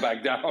going to come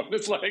back down.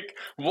 It's like,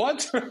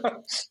 what?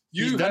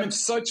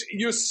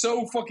 You're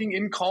so fucking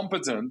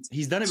incompetent.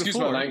 He's done it before.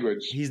 Excuse my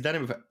language. He's done it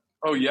before.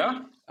 Oh, yeah?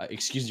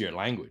 Excuse your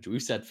language.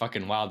 We've said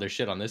fucking wilder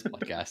shit on this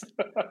podcast.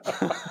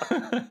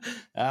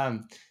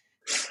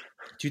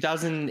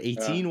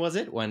 2018 was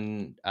it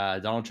when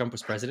Donald Trump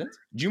was president?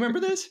 Do you remember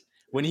this?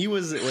 When he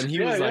was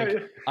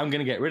I'm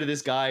gonna get rid of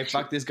this guy,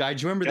 fuck this guy.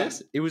 Do you remember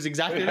this? It was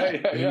exactly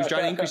that. He was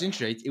trying to increase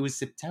interest rates. It was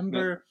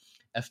September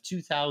of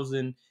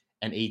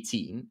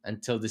 2018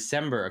 until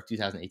December of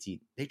 2018.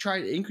 They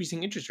tried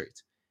increasing interest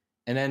rates,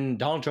 and then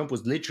Donald Trump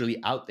was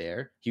literally out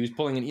there. He was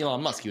pulling an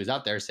Elon Musk. He was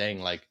out there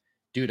saying like,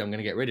 "Dude, I'm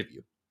gonna get rid of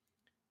you."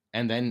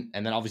 And then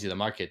obviously the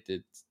market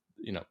did.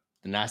 The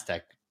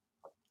Nasdaq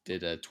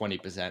did a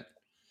 20%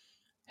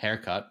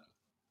 haircut,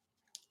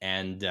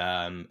 and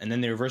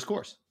then they reversed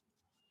course.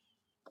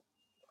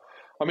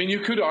 You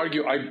could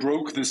argue I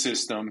broke the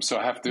system, so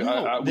I have to.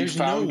 No, there's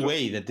no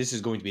way that this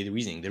is going to be the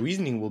reasoning. The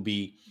reasoning will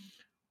be,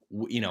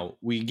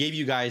 we gave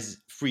you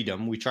guys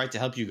freedom. We tried to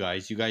help you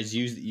guys. You guys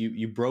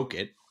you broke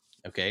it.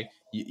 Okay,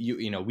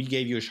 we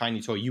gave you a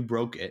shiny toy. You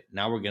broke it.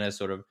 Now we're gonna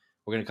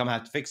come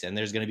have to fix it, and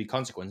there's gonna be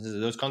consequences.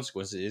 And those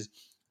consequences is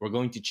we're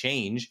going to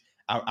change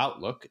our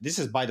outlook. This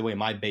is, by the way,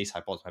 my base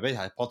hypothesis. My base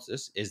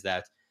hypothesis is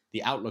that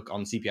the outlook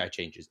on CPI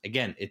changes.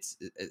 Again, it's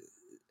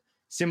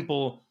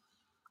simple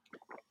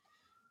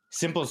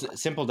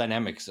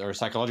dynamics or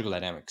psychological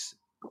dynamics.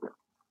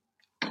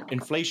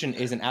 Inflation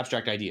is an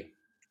abstract idea.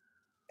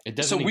 It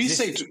doesn't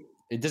exist.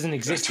 It doesn't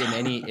exist in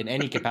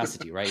any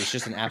capacity, right? It's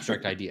just an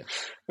abstract idea.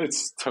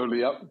 It's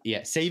totally up.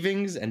 Yeah,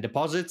 savings and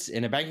deposits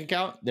in a bank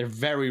account, they're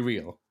very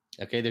real.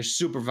 Okay, they're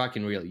super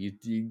fucking real.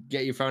 You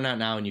get your phone out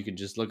now and you can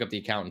just look up the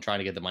account and try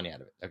to get the money out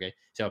of it. Okay,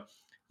 so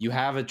you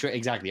have a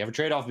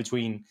trade-off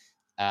between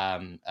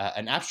an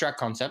abstract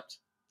concept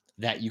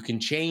that you can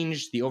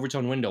change the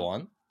overtone window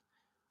on,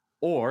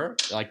 or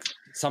like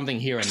something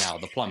here and now,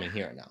 the plumbing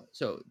here and now.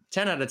 So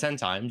 10 out of 10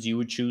 times you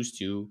would choose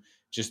to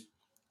just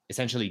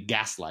essentially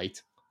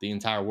gaslight the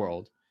entire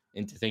world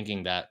into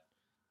thinking that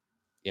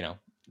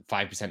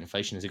 5%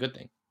 inflation is a good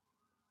thing.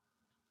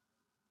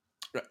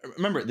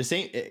 remember, the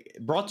same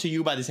brought to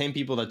you by the same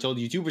people that told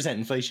you 2%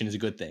 inflation is a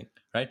good thing,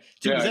 right?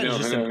 2% is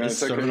just it's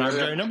sort of an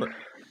arbitrary number.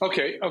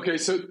 Okay.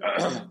 So,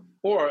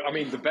 or I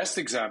mean, the best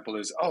example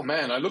is, oh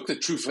man, I looked at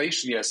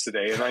Truflation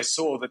yesterday and I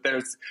saw that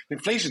there's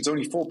inflation's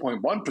only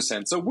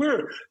 4.1%. So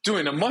we're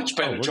doing a much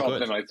better job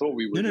than I thought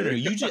we would. No.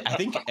 I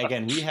think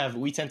again,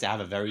 we tend to have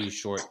a very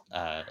short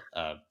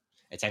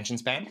attention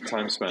span.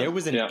 Time span. There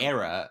was an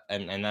era,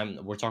 and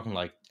we're talking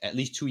like at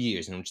least 2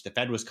 years, in which the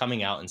Fed was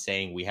coming out and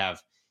saying we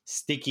have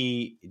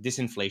sticky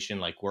disinflation,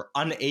 like we're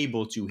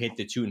unable to hit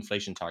the 2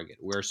 inflation target.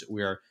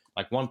 We're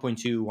like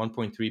 1.2,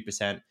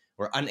 1.3%.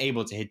 We're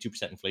unable to hit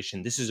 2%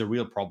 inflation. This is a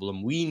real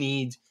problem. We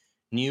need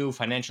new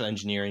financial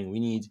engineering. We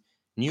need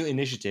new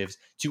initiatives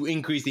to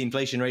increase the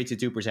inflation rate to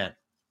 2%.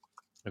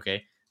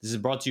 Okay? This is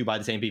brought to you by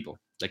the same people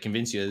that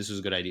convinced you that this was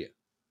a good idea.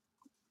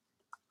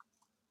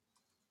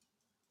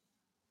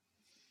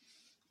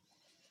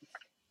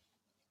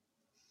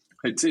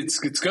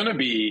 It's going to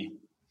be...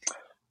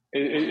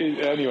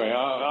 Anyway,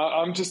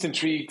 I'm just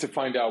intrigued to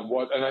find out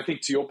what, and I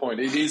think to your point,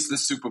 it is the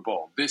Super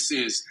Bowl. This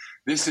is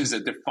a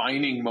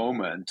defining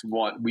moment,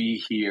 what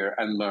we hear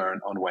and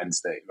learn on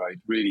Wednesday, right?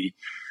 Really,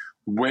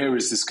 where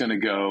is this going to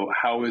go?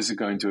 How is it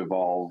going to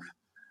evolve?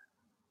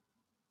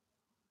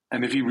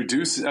 And if he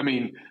reduces, I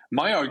mean,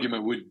 my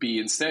argument would be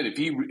instead,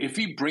 if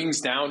he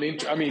brings down,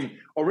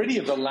 already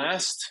at the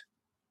last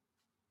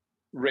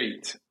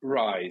rate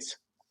rise,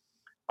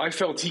 I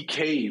felt he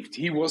caved.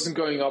 He wasn't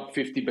going up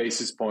 50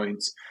 basis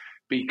points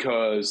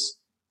because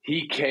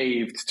he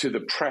caved to the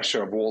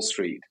pressure of Wall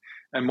Street.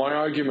 And my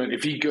argument,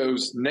 if he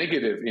goes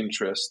negative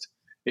interest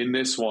in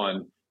this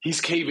one,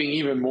 he's caving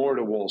even more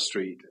to Wall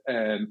Street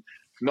and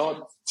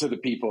not to the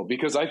people.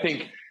 Because I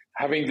think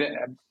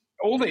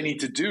all they need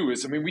to do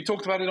is, we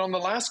talked about it on the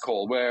last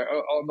call,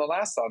 on the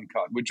last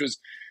Uncut, which was,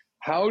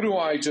 how do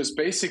I just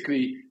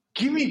basically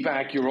give me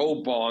back your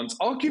old bonds?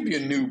 I'll give you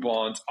new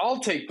bonds. I'll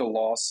take the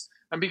loss.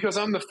 And because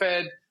I'm the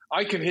Fed,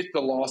 I can hit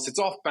the loss. It's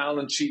off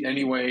balance sheet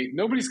anyway.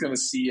 Nobody's going to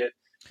see it.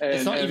 And,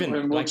 it's not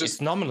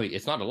it's nominally,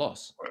 it's not a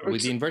loss.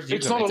 With the inverted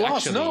yield curve, it's not a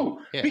loss, no.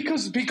 Yeah.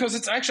 Because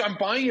it's actually, I'm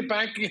buying it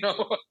back,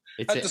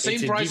 at the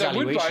same price I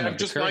would buy it. I'm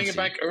just buying it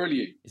back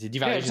early. It's a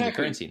devaluation of the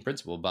currency in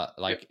principle, but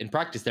in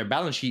practice, their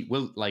balance sheet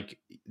will,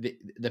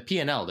 the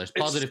P&L, there's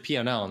positive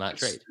P&L on that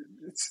trade.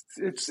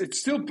 It's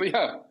still,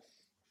 yeah.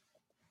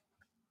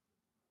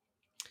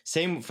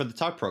 Same for the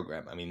TARP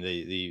program.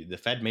 The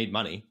Fed made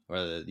money, or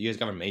the U.S.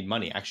 government made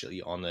money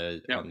actually on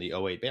the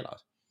 08 bailout.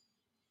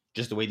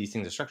 Just the way these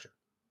things are structured.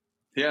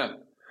 Yeah,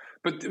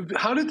 but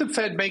how did the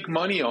Fed make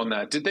money on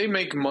that? Did they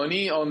make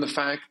money on the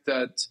fact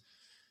that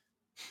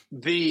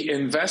the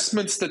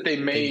investments that they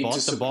made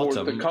to support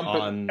the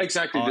company?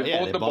 Exactly, they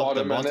bought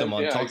the bottom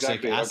on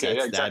toxic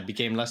assets that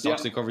became less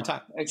toxic over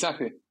time.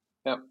 Exactly.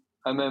 Yeah,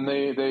 and then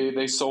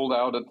they sold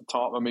out at the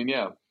top.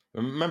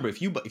 Remember,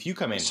 if you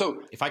come in,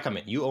 if I come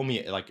in, you owe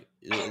me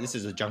this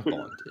is a junk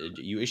bond.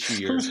 You issue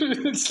your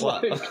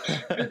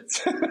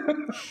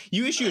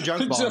you issue a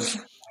junk bond,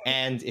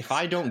 and if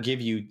I don't give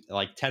you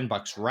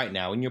 $10 right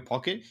now in your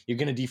pocket, you're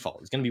going to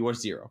default. It's going to be worth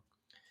zero.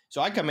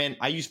 So I come in,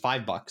 I use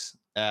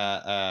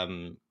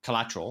 $5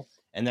 collateral,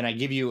 and then I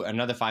give you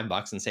another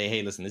 $5 and say,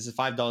 hey, listen, this is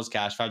 $5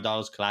 cash,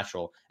 $5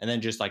 collateral, and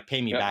then just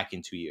pay me back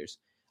in 2 years.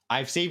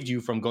 I've saved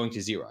you from going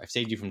to zero. I've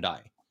saved you from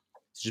dying.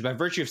 So just by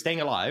virtue of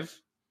staying alive,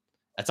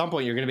 at some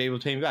point, you're going to be able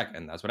to pay me back.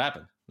 And that's what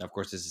happened. Now, of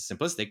course, this is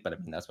simplistic, but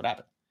that's what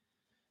happened.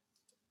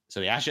 So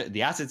the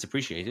assets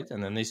appreciated,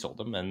 and then they sold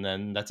them, and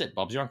then that's it.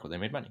 Bob's your uncle. They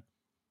made money.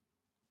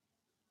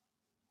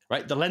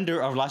 Right? The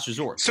lender of last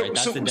resort. Right?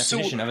 That's the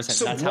definition of a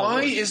sentence. So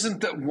why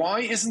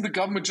isn't the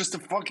government just a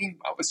fucking...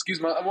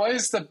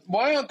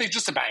 why aren't they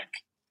just a bank?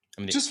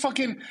 Just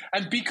fucking...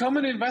 And become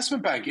an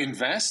investment bank.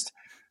 Invest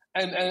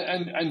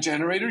and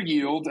generate a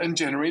yield and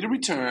generate a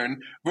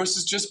return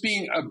versus just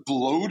being a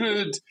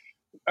bloated...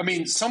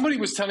 somebody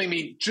was telling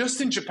me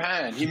just in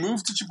Japan, he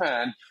moved to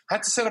Japan,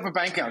 had to set up a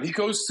bank account. He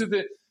goes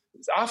to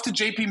after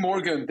JP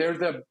Morgan, they're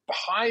the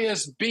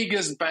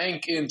biggest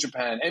bank in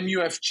Japan,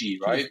 MUFG,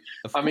 right?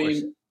 Of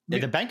course.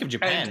 The Bank of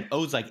Japan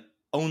owns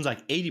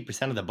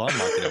 80% of the bond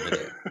market over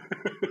there.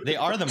 They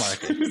are the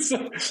market.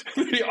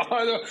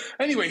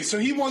 Anyway, so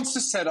he wants to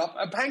set up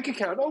a bank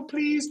account. Oh,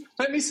 please,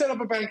 let me set up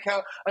a bank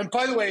account. And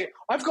by the way,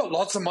 I've got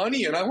lots of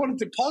money and I want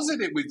to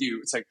deposit it with you.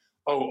 It's like,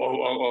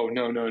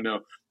 no.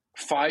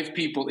 5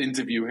 people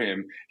interview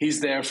him. He's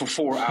there for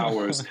 4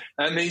 hours,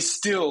 and he's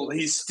still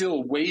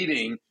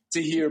waiting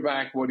to hear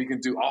back what he can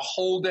do. A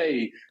whole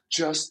day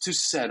just to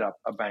set up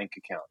a bank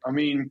account.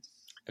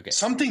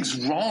 Something's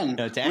wrong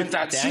with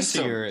that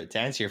system. To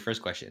answer your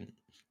first question,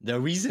 the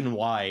reason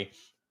why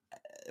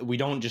we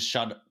don't just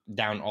shut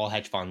down all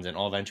hedge funds and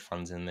all venture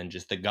funds, and then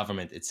just the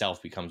government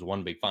itself becomes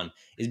one big fund,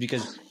 is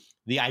because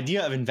the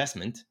idea of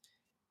investment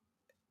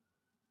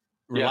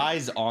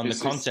relies on the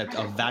concept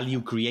of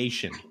value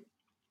creation.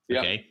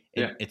 Okay,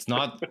 it's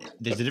not.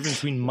 There's a difference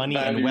between money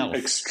and wealth,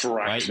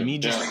 extraction.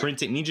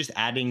 Right? Me just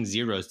adding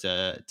zeros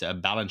to a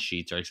balance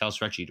sheet or Excel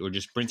spreadsheet, or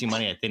just printing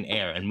money at thin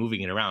air and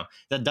moving it around.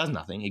 That does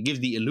nothing. It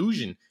gives the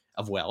illusion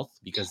of wealth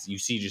because you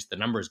see just the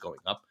numbers going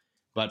up,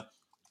 but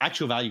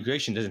actual value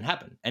creation doesn't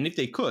happen. And if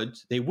they could,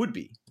 they would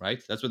be,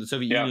 right? That's what the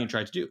Soviet Union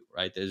tried to do,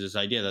 right? There's this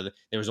idea that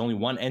there was only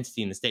one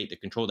entity in the state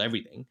that controlled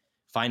everything,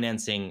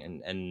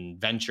 financing and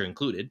venture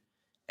included,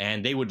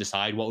 and they would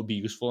decide what would be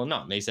useful or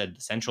not. And they said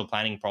the central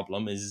planning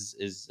problem is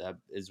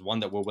one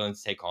that we're willing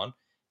to take on,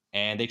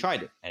 and they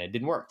tried it, and it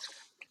didn't work.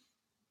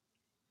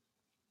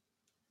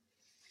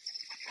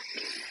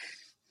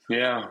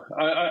 Yeah,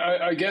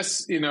 I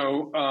guess,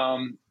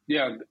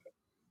 yeah.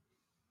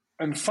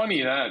 And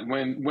funny that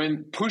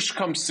when push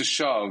comes to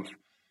shove,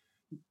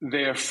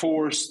 they're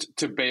forced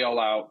to bail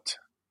out,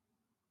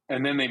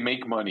 and then they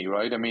make money,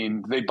 right? I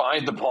mean, they buy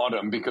the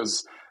bottom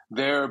because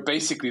they're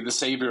basically the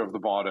savior of the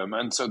bottom,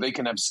 and so they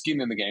can have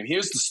skin in the game.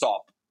 Here's the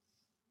stop.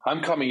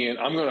 I'm coming in.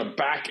 I'm going to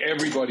back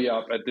everybody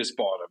up at this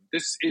bottom.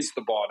 This is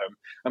the bottom,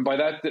 and by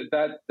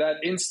that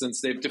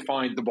instance, they've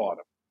defined the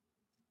bottom.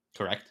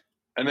 Correct.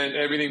 And then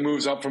everything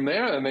moves up from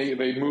there, and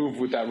they move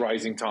with that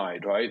rising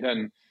tide, right?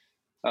 And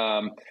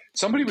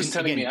somebody was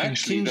telling me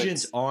actually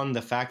contingent on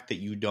the fact that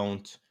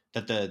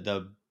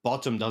the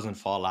bottom doesn't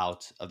fall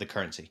out of the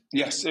currency.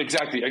 Yes,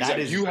 exactly.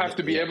 You have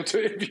to be able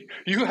to.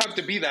 You have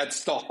to be that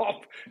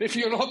stop. If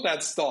you're not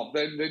that stop,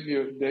 then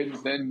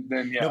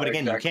yeah. No, but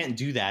again, you can't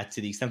do that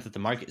to the extent that the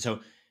market.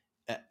 So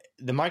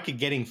the market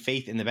getting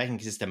faith in the banking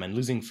system and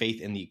losing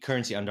faith in the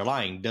currency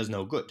underlying does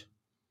no good.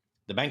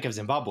 The Bank of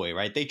Zimbabwe,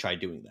 right? They tried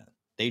doing that.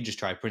 They just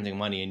tried printing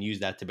money and use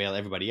that to bail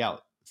everybody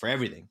out for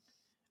everything.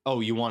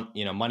 Oh, you want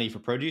money for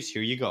produce?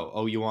 Here you go.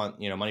 Oh, you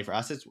want money for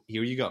assets?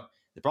 Here you go.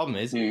 The problem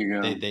is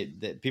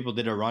they people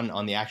did a run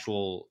on the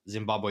actual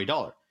Zimbabwe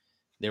dollar.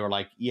 They were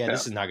like,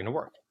 this is not going to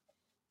work.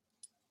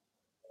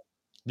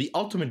 The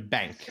ultimate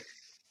bank,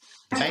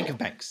 the bank of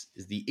banks,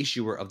 is the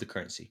issuer of the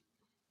currency.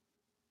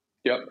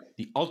 Yep.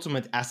 The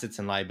ultimate assets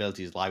and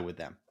liabilities lie with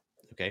them.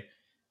 Okay.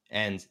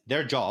 And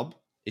their job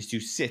is to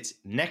sit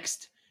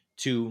next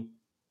to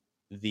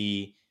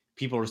the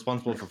people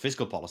responsible for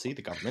fiscal policy,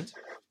 the government,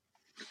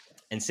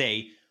 and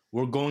say,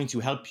 we're going to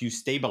help you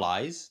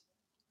stabilize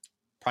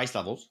price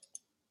levels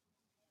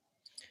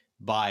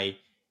by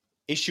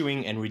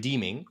issuing and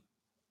redeeming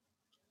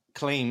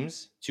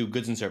claims to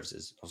goods and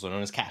services, also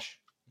known as cash.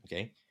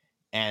 Okay.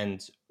 And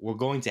we're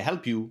going to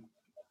help you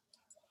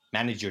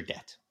manage your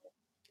debt.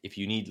 If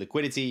you need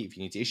liquidity, if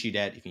you need to issue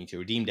debt, if you need to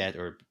redeem debt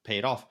or pay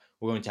it off,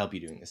 we're going to help you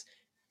doing this.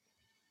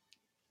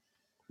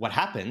 What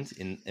happened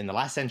in the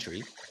last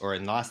century, or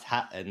in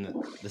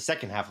the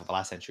second half of the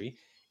last century,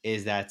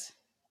 is that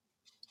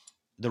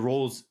the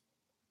roles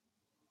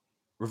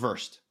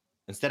reversed.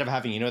 Instead of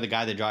having, the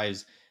guy that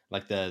drives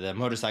like the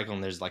motorcycle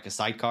and there's like a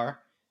sidecar,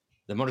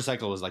 the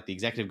motorcycle was like the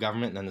executive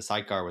government and then the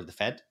sidecar was the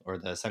Fed or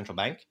the central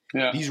bank.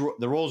 Yeah.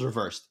 The roles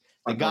reversed.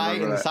 The guy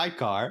in the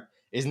sidecar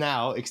is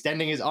now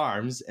extending his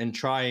arms and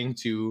trying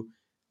to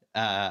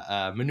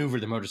maneuver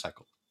the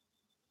motorcycle.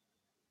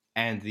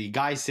 And the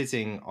guy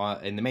sitting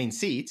in the main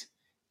seat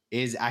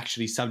is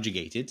actually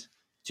subjugated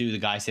to the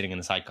guy sitting in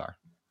the sidecar.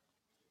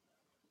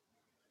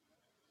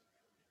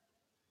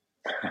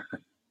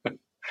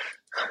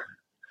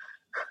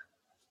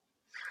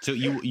 So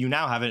you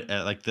now have it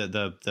like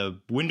the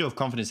window of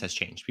confidence has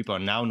changed. People are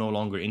now no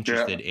longer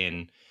interested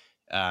in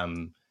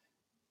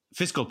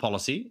fiscal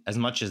policy as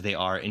much as they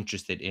are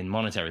interested in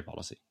monetary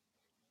policy,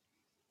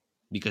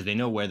 because they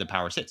know where the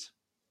power sits.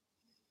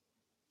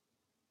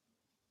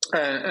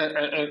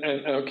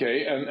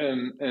 Okay,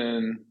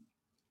 and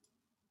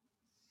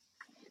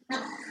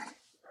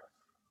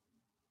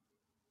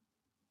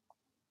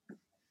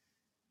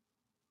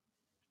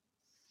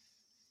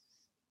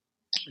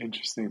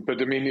interesting.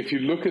 But I mean, if you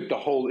look at the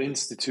whole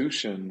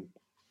institution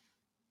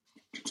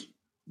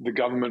the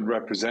government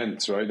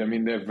represents, right? I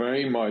mean, they're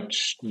very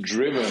much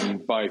driven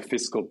by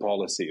fiscal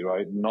policy,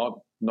 right? Not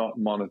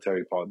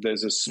monetary policy.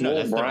 There's a small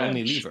that's branch. Their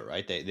only lever,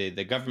 right?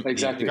 The government,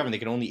 exactly. the government, they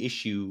can only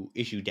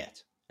issue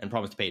debt and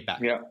promise to pay it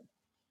back.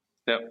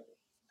 Yeah.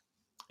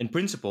 In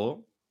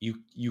principle,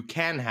 you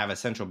can have a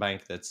central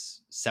bank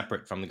that's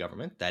separate from the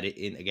government. That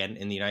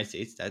in the United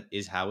States, that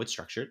is how it's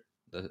structured.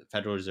 The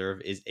Federal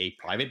Reserve is a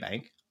private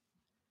bank,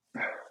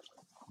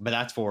 but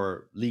that's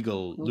for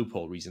legal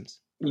loophole reasons.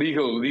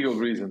 Legal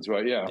reasons,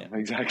 right? Yeah.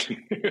 Exactly.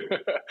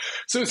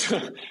 So,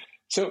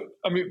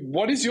 I mean,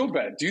 what is your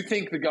bet? Do you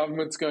think the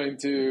government's going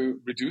to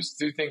reduce?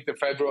 Do you think the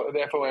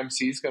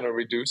FOMC is going to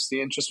reduce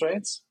the interest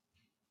rates?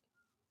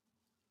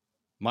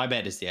 My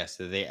bet is yes.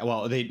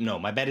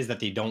 My bet is that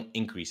they don't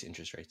increase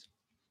interest rates.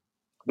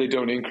 They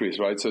don't increase,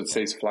 right? So it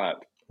stays flat.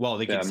 Well,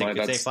 they could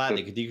stay flat.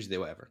 They could decrease it,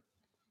 whatever.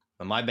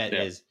 But my bet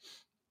is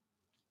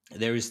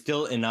there is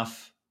still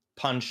enough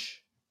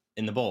punch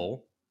in the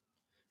bowl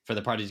for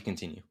the party to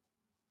continue.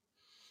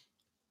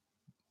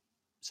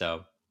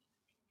 So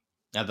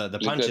now the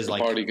punch is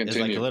like a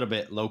little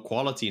bit low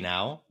quality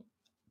now.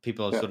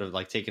 People have sort of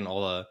like taken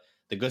all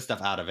the good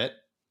stuff out of it.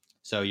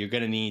 So you're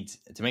going to need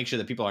to make sure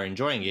that people are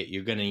enjoying it.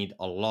 You're going to need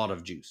a lot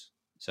of juice.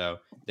 So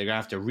they're going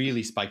to have to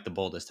really spike the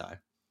bowl this time.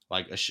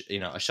 Like a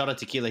shot of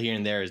tequila here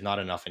and there is not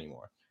enough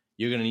anymore.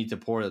 You're going to need to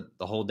pour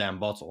the whole damn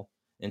bottle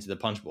into the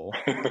punch bowl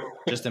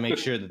just to make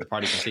sure that the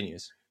party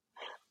continues.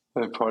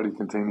 The party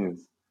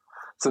continues.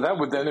 So that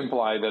would then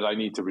imply that I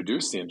need to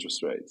reduce the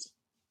interest rates.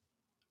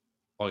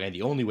 Well, again,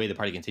 the only way the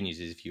party continues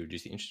is if you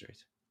reduce the interest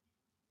rates.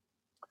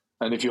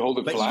 And if you hold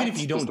it but flat, even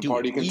if you don't does the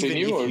party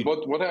continue? Or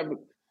what happens?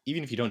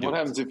 Even if you don't do what it.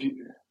 Happens if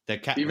you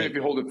if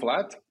you hold it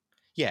flat?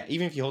 Yeah,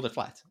 even if you hold it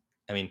flat.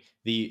 I mean,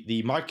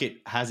 the market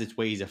has its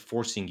ways of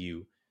forcing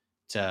you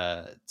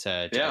to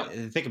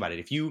think about it.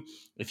 If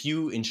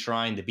you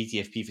enshrine the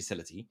BTFP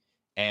facility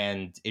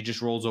and it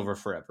just rolls over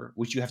forever,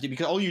 which you have to,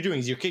 because all you're doing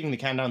is you're kicking the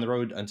can down the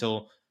road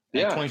until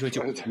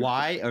 2022.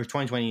 Why? Or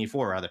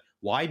 2024 rather.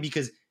 Why?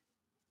 Because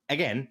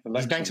again,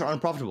 these banks are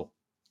unprofitable.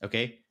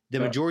 Okay, the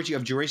majority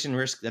of duration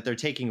risk that they're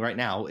taking right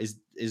now is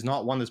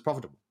not one that's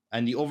profitable,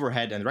 and the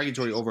overhead and the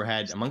regulatory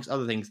overhead, amongst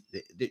other things,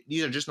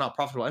 these are just not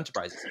profitable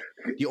enterprises.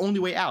 The only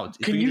way out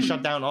is for you to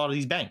shut down all of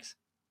these banks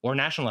or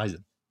nationalize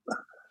them.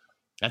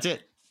 That's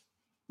it.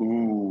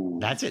 Ooh.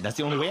 That's it. That's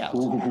the only way out.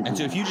 Ooh. And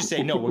so if you just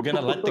say no, we're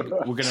gonna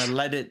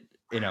let it,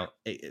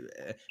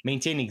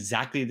 maintain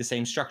exactly the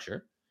same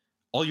structure.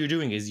 All you're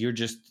doing is you're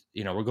just,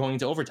 we're going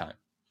into overtime.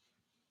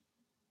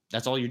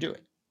 That's all you're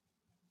doing.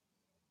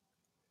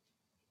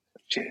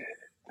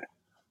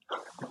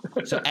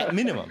 So at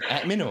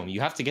minimum,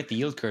 you have to get the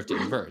yield curve to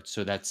invert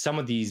so that some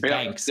of these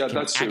banks can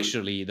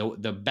actually,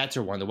 the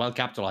better one, the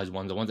well-capitalized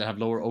ones, the ones that have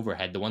lower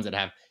overhead, the ones that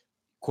have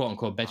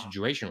quote-unquote better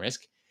duration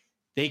risk,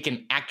 they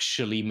can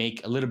actually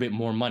make a little bit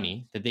more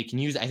money that they can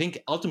use. I think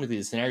ultimately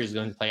the scenario is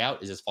going to play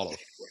out is as follows.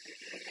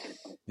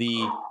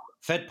 The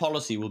Fed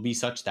policy will be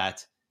such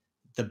that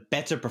the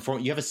better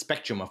perform, you have a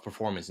spectrum of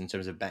performance in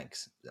terms of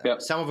banks.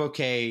 Some are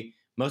okay.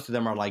 Most of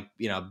them are like,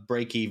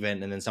 break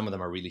even, and then some of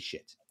them are really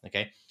shit.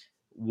 Okay.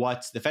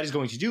 What the Fed is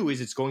going to do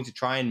is it's going to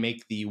try and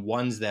make the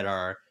ones that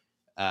are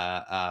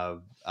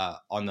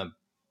on the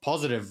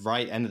positive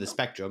right end of the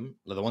spectrum,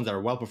 the ones that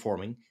are well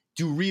performing,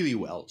 do really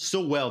well,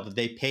 so well that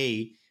they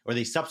pay or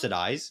they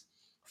subsidize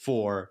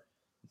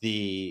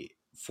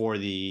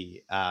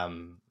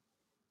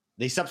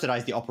they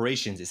subsidize the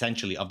operations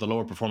essentially of the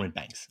lower performing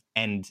banks.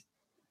 And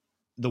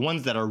the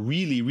ones that are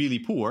really, really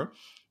poor,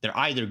 they're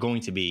either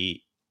going to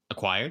be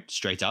acquired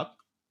straight up,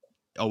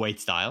 08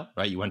 style,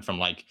 right? You went from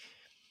like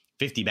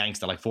 50 banks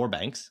to like 4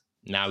 banks.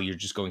 Now you're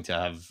just going to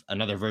have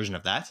another version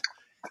of that.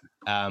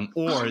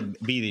 Or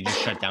B, they just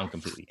shut down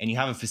completely. And you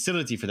have a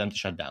facility for them to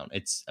shut down.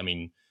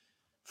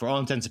 For all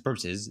intents and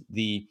purposes,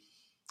 the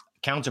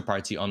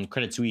counterparty on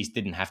Credit Suisse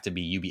didn't have to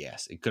be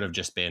UBS. It could have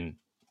just been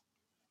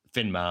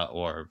FINMA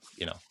or,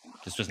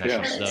 the Swiss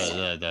National, the Swiss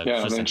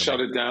and then shut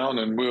it down,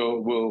 and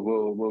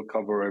we'll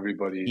cover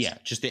everybody's. Yeah,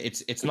 just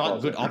it's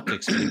not good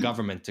optics for the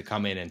government to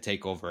come in and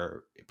take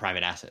over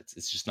private assets.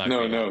 It's just not.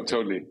 No,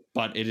 totally.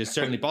 But it is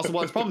certainly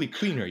possible. It's probably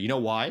cleaner. You know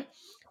why?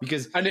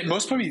 And it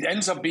most probably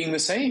ends up being the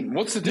same.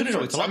 What's the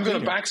difference? I'm going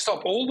to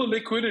backstop all the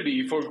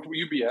liquidity for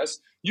UBS.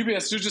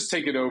 UBS, you just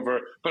take it over,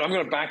 but I'm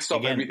going to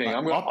backstop everything.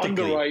 I'm going to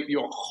underwrite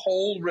your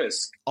whole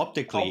risk.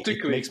 Optically,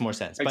 it makes more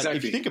sense. But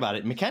if you think about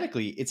it,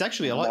 mechanically, it's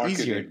actually a lot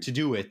easier to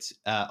do it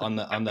on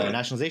the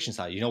nationalization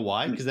side. You know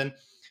why? Because then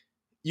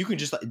you can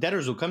just,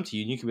 debtors will come to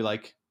you and you can be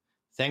like,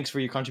 thanks for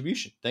your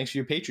contribution. Thanks for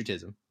your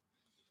patriotism.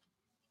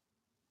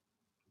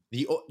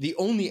 The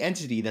only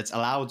entity that's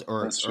allowed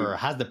or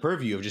has the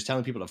purview of just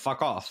telling people to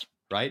fuck off,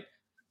 right,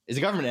 is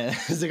the government.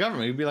 Is the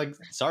government. You'd be like,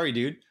 sorry,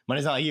 dude,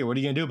 money's not here. What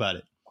are you going to do about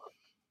it?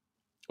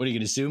 What are you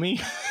going to sue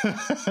me?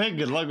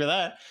 Good luck with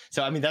that.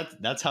 So,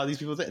 that's how these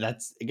people think.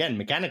 That's, again,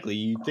 mechanically,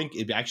 you think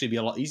it'd actually be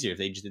a lot easier if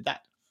they just did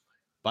that.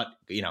 But,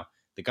 the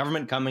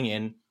government coming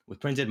in with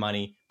printed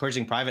money,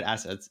 purchasing private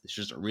assets, it's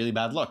just a really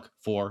bad look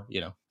for,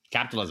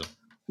 capitalism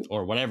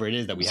or whatever it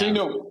is that we have.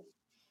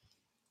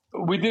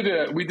 We did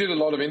a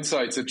lot of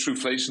insights at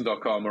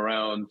trueflation.com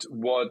around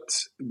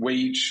what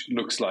wage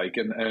looks like,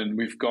 and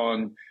we've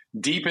gone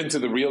deep into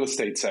the real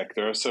estate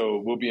sector.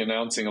 So we'll be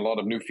announcing a lot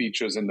of new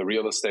features in the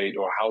real estate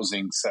or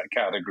housing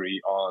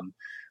category on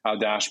our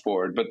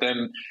dashboard, but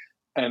then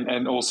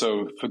and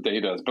also for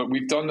data. But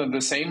we've done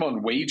the same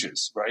on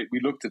wages, right? We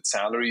looked at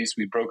salaries,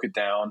 we broke it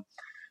down,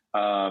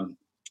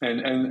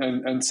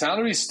 and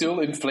salaries still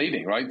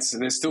inflating, right? So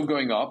they're still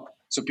going up,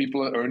 so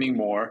people are earning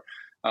more.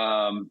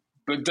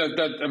 But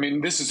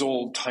this is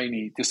all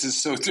tiny. This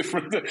is so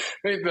different.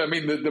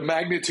 The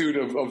magnitude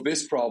of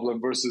this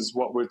problem versus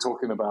what we're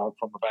talking about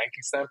from a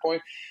banking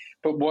standpoint.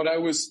 But what I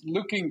was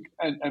looking,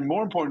 and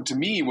more important to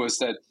me, was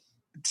that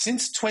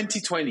since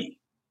 2020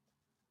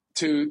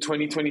 to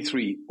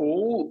 2023,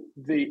 all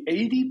the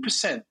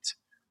 80%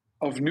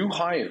 of new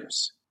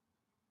hires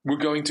were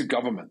going to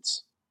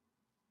governments.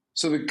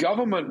 So the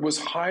government was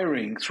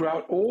hiring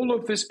throughout all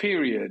of this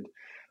period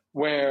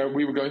where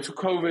we were going through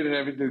COVID and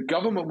everything. The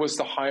government was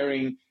the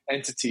hiring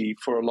entity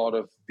for a lot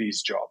of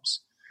these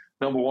jobs,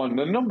 number one.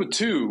 And number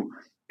two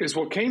is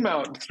what came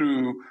out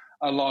through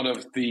a lot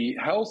of the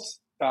health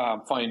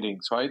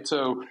findings, right?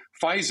 So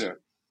Pfizer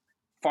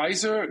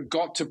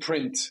got to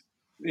print,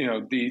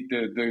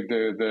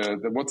 the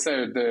what's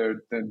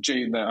the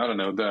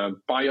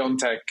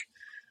BioNTech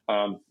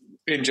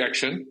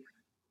injection.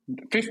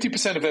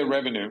 50% of their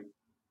revenue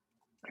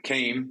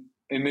came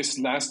in this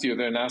last year.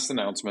 Their last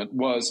announcement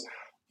was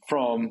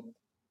from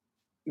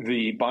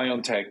the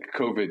BioNTech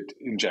COVID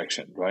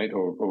injection, right,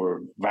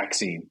 or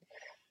vaccine,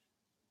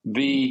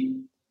 the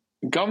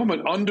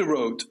government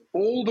underwrote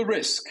all the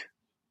risk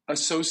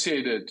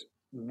associated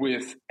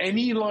with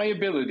any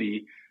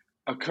liability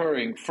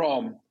occurring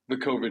from the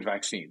COVID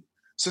vaccine.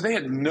 So they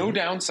had no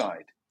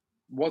downside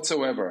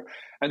whatsoever.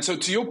 And so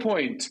to your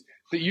point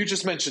that you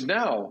just mentioned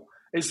now,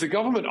 is the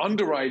government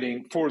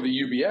underwriting for the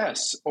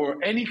UBS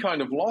or any kind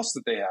of loss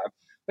that they have.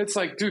 It's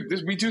like, dude,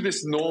 we do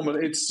this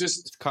normally. It's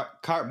just... It's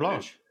carte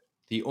blanche.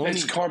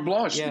 It's carte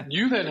blanche. Yeah.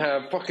 You then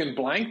have fucking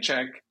blank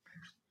check.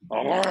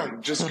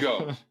 Just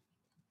go.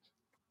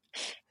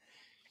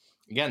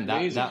 Again,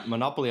 that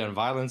monopoly on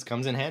violence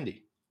comes in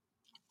handy.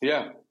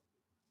 Yeah.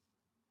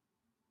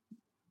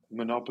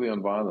 Monopoly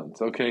on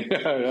violence. Okay.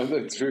 Yeah,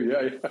 that's true.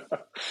 Yeah.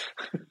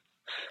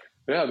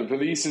 Yeah, the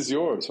police is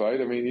yours, right?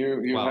 I mean,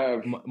 you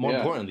have... More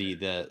importantly,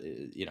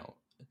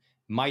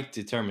 might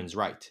determines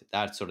right.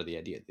 That's sort of the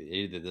idea.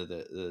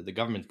 The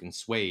government can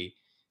sway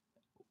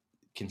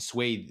the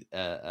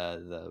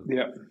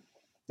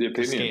opinion.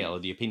 The scale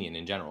of the opinion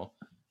in general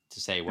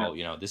to say, well,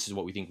 this is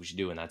what we think we should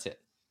do, and that's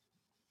it.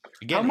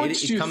 Again,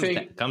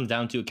 it comes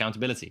down to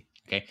accountability.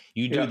 Okay,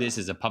 you do this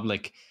as a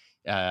public,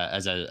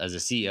 as a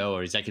CEO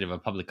or executive of a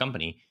public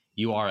company.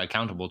 You are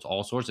accountable to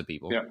all sorts of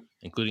people,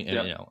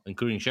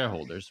 including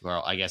shareholders.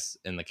 Well, I guess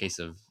in the case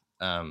of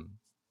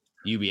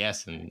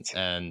UBS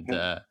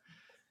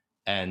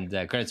and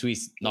Credit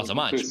Suisse, not so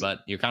much,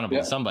 but you're accountable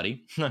to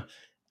somebody.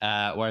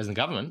 Whereas in the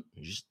government,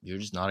 you're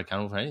just not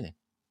accountable for anything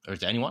or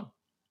to anyone.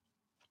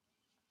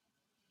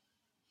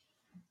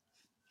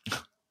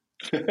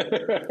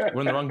 We're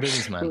in the wrong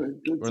business,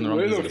 man. We're in the wrong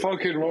business.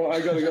 Fucking wrong. I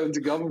gotta go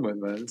into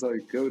government, man. It's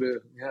like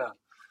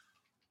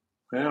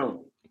yeah.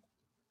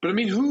 But I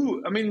mean,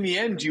 in the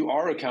end, you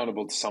are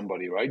accountable to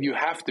somebody, right? You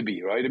have to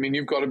be, right? I mean,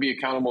 you've got to be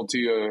accountable to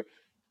your...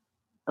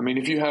 I mean,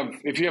 if you have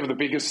the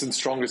biggest and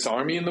strongest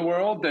army in the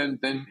world, then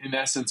in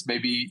essence,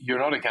 maybe you're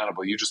not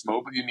accountable. You're just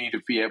mobile. You need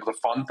to be able to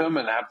fund them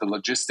and have the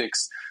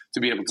logistics to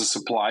be able to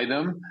supply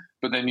them.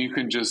 But then you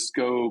can just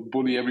go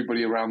bully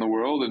everybody around the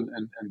world and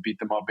beat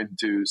them up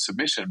into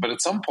submission. But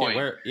at some point...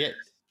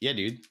 Yeah,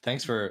 dude.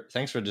 Thanks for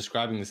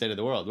describing the state of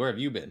the world. Where have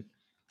you been?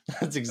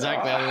 That's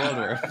exactly how the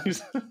world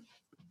works.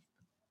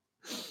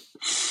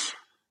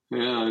 Yeah,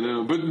 I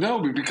know. But no,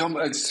 we become...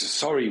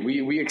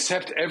 we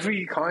accept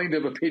every kind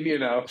of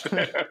opinion out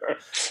there.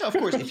 Of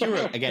course, if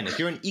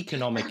you're an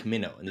economic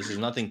minnow, and this has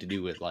nothing to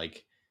do with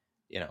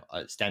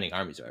standing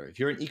armies or whatever. If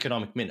you're an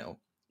economic minnow,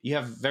 you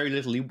have very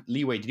little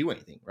leeway to do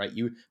anything, right?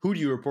 Who do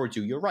you report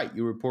to? You're right.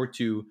 You report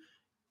to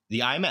the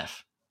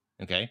IMF,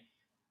 okay?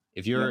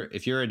 If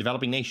you're a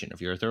developing nation,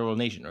 if you're a third world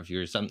nation, or if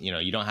you're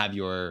you don't have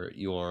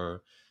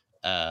your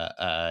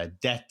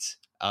debt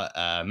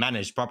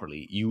managed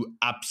properly, you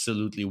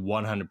absolutely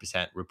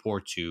 100%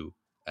 report to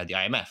the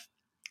IMF.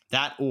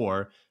 That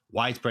or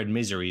widespread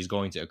misery is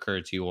going to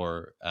occur to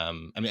your.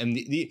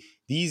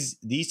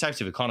 These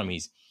types of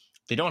economies,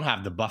 they don't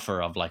have the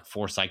buffer of like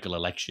 4 cycle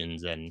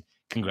elections and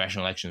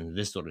congressional elections,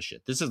 this sort of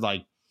shit. This is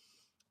like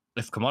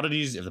if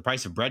the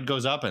price of bread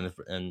goes up and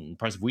the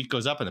price of wheat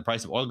goes up and the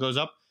price of oil goes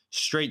up,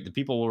 straight the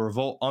people will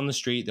revolt on the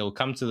street. They'll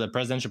come to the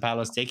presidential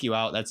palace, take you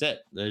out. That's it.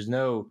 There's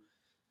no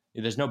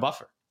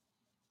buffer.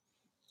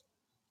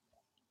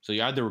 So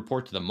you either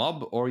report to the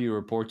mob or you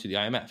report to the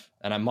IMF.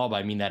 And a mob,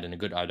 I mean that in a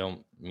good... I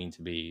don't mean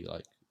to be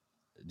like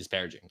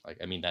disparaging. Like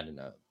I mean that in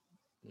a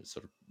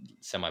sort of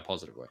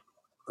semi-positive way.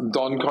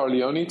 Don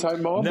Corleone type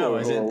mob?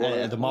 No,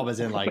 the mob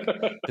is in like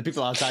the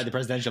people outside the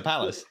presidential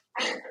palace.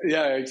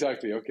 Yeah,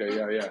 exactly. Okay,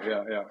 yeah.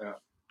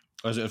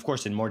 Of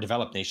course, in more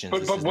developed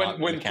nations. But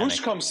when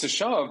push comes to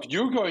shove,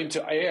 you're going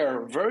to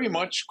err very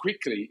much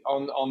quickly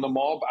on the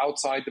mob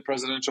outside the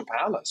presidential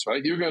palace,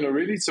 right? You're going to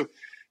really...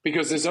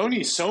 because there's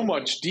only so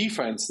much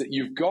defense that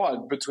you've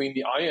got between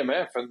the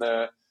IMF and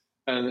the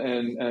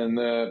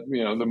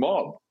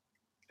mob.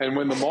 And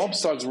when the mob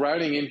starts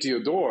routing into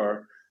your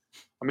door,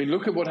 I mean,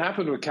 look at what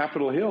happened with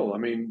Capitol Hill. I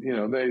mean,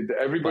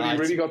 everybody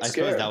really got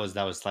scared. I suppose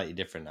that was slightly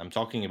different. I'm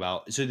talking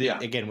about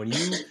again when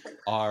you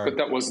are, but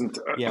that wasn't.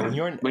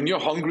 When you're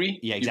hungry,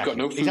 exactly. You've got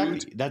no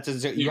food.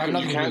 Exactly. You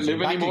can't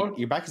live anymore.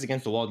 Your back is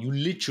against the wall. You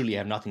literally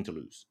have nothing to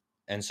lose.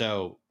 And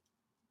so,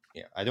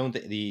 I don't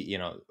think the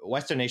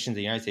Western nations,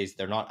 the United States,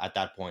 they're not at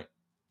that point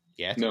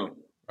yet. No,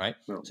 right?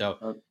 No.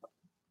 So,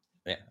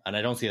 and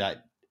I don't see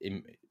that.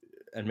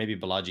 And maybe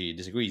Balaji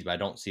disagrees, but I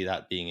don't see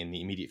that being in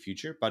the immediate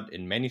future. But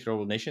in many third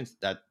world nations,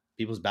 that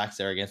people's backs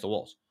are against the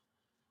walls.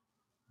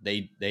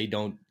 They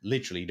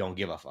literally don't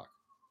give a fuck.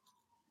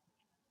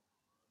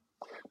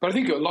 But I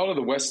think a lot of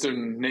the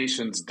Western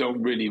nations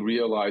don't really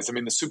realize. I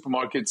mean, the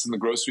supermarkets and the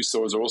grocery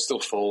stores are all still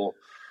full.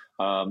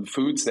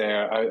 Food's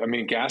there. I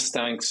mean, gas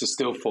tanks are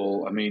still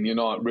full. I mean, you're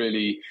not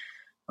really...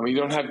 I mean,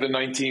 you don't have the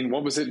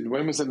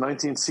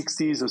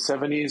 1960s or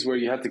 70s where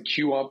you had to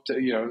queue up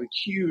to,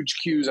 huge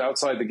queues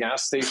outside the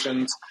gas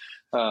stations.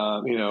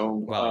 I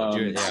can't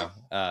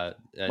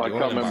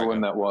remember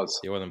when that was.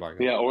 The oil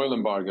embargo. Yeah, oil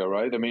embargo,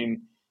 right? I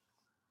mean,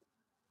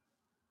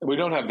 we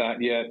don't have that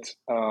yet.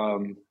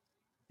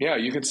 Yeah,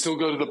 you can still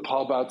go to the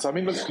pub outside. I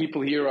mean, look,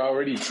 people here are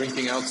already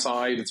drinking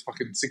outside. It's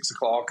fucking 6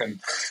 o'clock and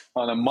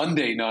on a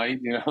Monday night,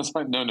 it's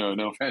like, no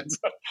offense.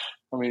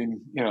 I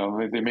mean,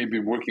 they may be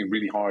working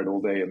really hard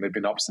all day and they've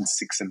been up since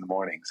 6 in the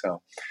morning.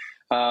 So,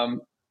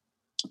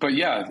 but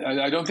yeah,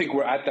 I don't think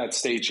we're at that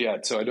stage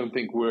yet. So I don't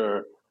think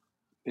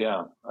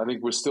I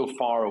think we're still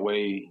far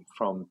away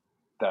from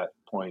that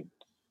point.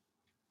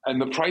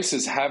 And the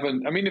prices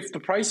haven't, if the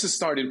prices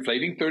start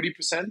inflating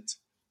 30%,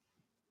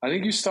 I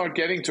think you start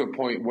getting to a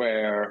point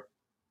where,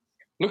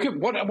 look at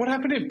what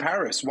happened in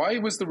Paris. Why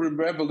was the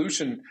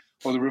revolution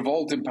or the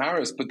revolt in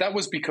Paris? But that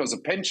was because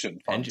of pension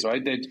funds,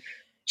 right? They're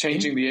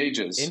changing the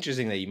ages.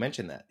 Interesting that you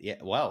mentioned that. Yeah.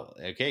 Well,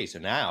 okay. So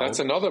now that's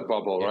another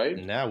bubble, right?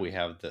 Now we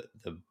have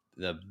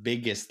the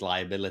biggest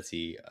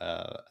liability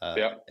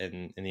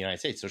in the United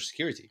States, Social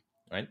Security,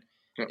 right?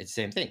 Yeah. It's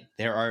the same thing.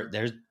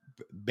 There's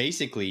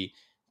basically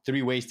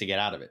 3 ways to get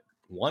out of it.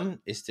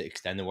 One is to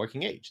extend the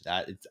working age.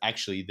 That it's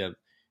actually the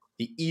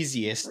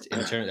easiest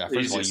in terms of,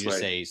 first of all, you just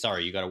say,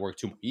 sorry, you got to work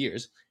 2 more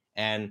years.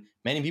 And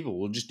many people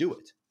will just do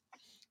it.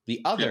 The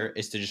other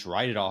is to just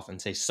write it off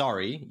and say,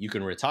 sorry, you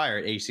can retire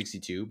at age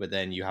 62, but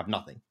then you have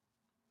nothing.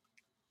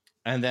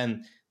 And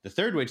then the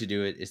third way to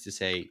do it is to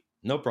say,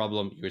 no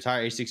problem, you retire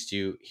at age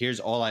 62, here's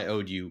all I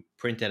owed you,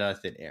 print it out of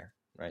thin air,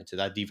 right? So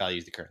that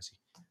devalues the currency.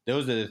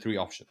 Those are the 3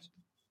 options.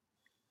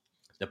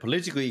 The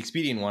politically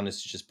expedient one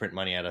is to just print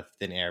money out of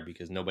thin air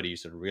because nobody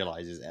sort of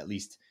realizes, at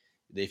least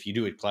if you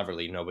do it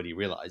cleverly, nobody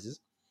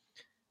realizes.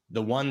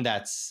 The one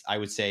that's, I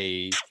would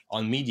say,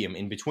 on medium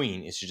in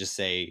between is to just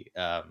say,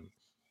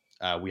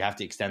 we have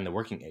to extend the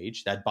working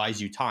age. That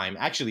buys you time.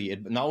 Actually,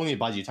 it not only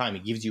buys you time,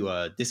 it gives you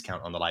a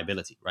discount on the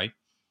liability, right?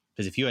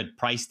 Because if you had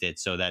priced it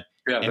so that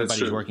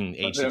everybody's working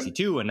age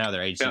 62 and now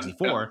they're age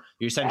 64,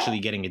 you're essentially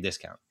getting a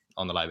discount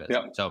on the liability.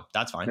 So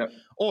that's fine.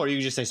 Or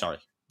you just say, sorry,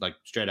 like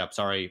straight up,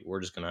 sorry, we're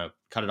just going to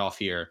cut it off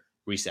here,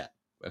 reset.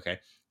 Okay.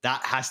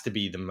 That has to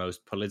be the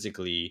most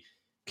politically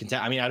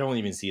I don't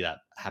even see that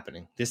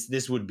happening.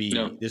 This would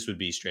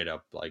be straight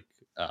up like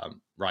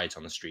riots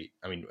on the street.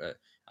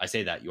 I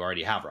say that you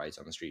already have riots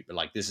on the street, but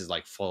like this is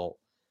like full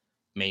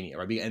mania,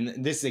 right?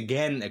 And this is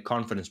again a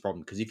confidence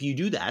problem, because if you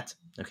do that,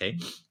 okay,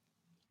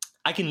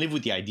 I can live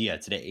with the idea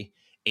today,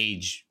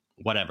 age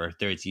whatever,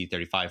 30,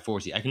 35,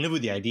 40. I can live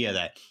with the idea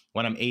that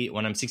when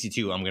I'm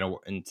 62, I'm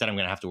going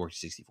to have to work to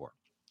 64.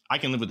 I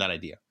can live with that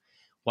idea.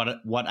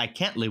 What I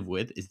can't live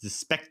with is the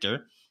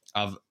specter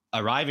of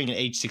arriving at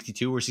age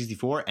 62 or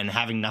 64 and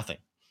having nothing.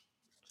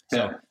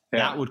 So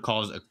that would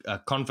cause a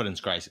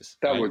confidence crisis.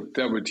 That would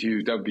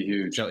be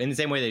huge. So in the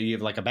same way that you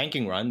have like a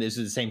banking run, this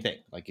is the same thing.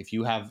 Like if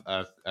you have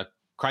a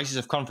crisis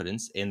of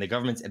confidence in the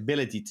government's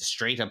ability to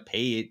straight up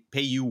pay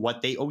you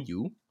what they owe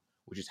you,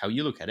 which is how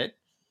you look at it,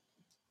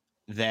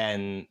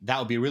 then that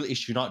would be a real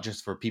issue, not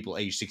just for people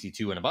age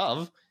 62 and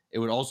above. It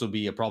would also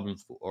be a problem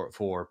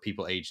for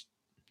people age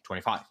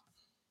 25.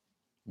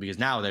 Because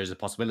now there's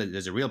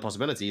a real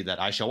possibility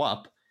that I show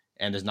up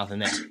and there's nothing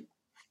there.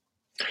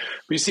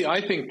 You see, I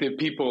think that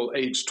people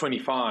age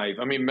 25,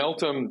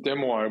 Meltem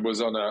Demoir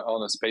was on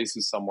a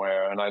Spaces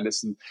somewhere and I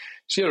listened.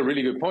 She had a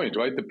really good point,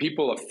 right? The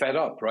people are fed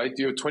up, right?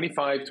 You're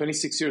 25,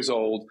 26 years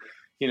old.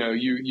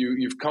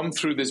 You've come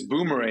through this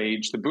boomer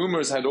age. The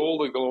boomers had all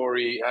the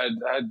glory,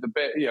 had the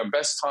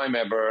best time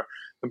ever.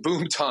 The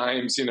boom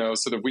times,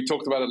 sort of, we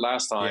talked about it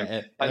last time.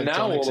 Yeah, and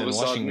now all of a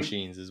sudden, washing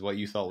machines is what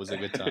you thought was a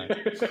good time.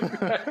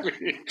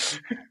 Exactly.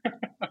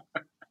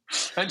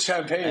 And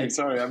champagne.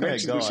 Sorry, I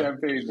mentioned the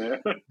champagne there.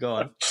 Go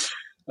on.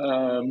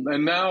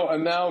 And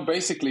now,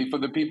 basically, for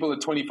the people at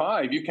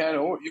 25,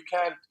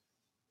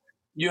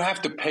 you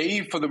have to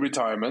pay for the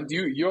retirement.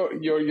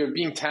 You're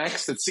being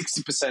taxed at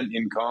 60%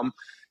 income.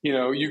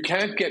 You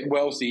can't get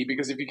wealthy,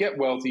 because if you get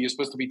wealthy, you're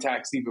supposed to be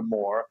taxed even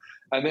more.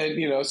 And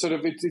then sort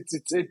of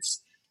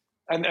it's.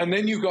 And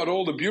then you've got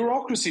all the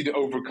bureaucracy to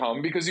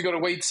overcome, because you've got to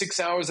wait 6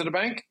 hours at a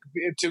bank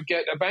to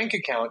get a bank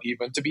account,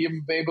 even to be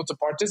able to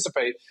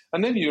participate.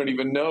 And then you don't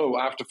even know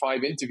after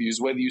 5 interviews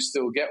whether you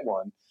still get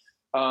one.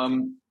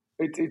 And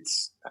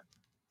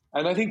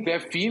I think they're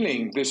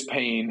feeling this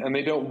pain and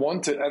they don't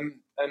want it.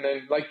 And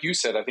then, like you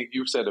said, I think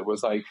you said it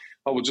was like,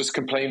 oh, we'll just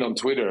complain on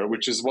Twitter,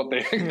 which is what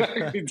they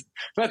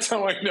that's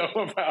how I know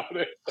about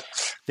it.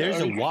 There's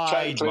a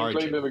wide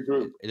margin. In a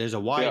group. There's a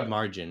wide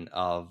margin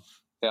of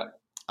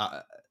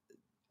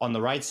on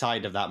the right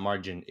side of that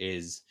margin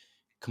is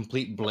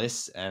complete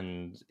bliss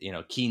and,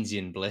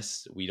 Keynesian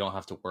bliss. We don't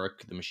have to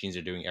work. The machines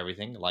are doing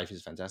everything. Life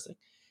is fantastic.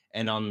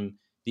 And on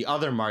the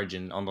other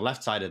margin, on the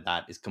left side of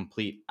that, is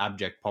complete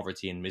abject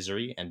poverty and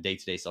misery, and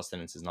day-to-day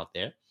sustenance is not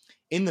there.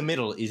 In the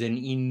middle is an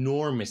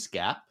enormous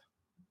gap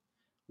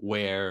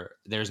where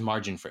there's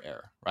margin for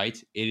error, right?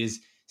 It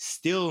is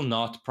still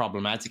not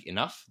problematic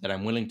enough that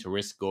I'm willing to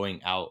risk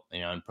going out,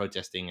 and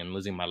protesting and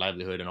losing my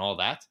livelihood and all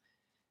that.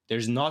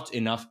 There's not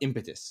enough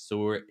impetus. So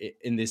we're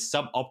in this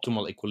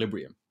suboptimal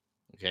equilibrium.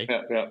 Okay.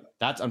 Yeah.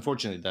 That's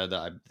unfortunately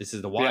this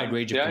is the wide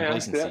range of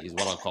complacency is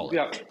what I'll call it.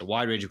 Yeah. The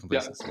wide range of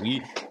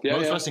complacency.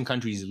 Most Western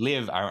countries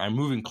are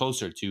moving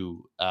closer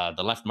to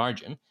the left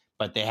margin,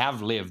 but they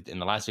have lived in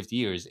the last 50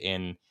 years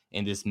in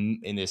in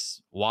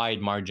this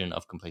wide margin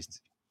of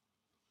complacency.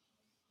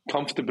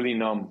 Comfortably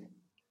numb.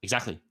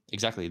 Exactly.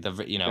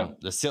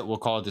 We'll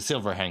call it the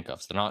silver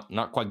handcuffs. They're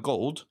not quite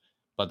gold,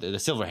 but they're the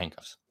silver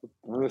handcuffs.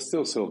 Well, they're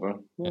still silver.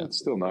 Yeah, it's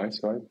still nice,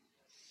 right?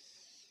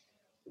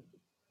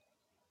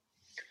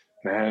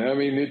 Man, I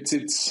mean,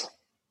 it's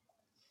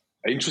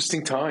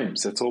interesting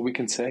times. That's all we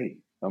can say.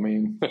 I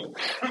mean, and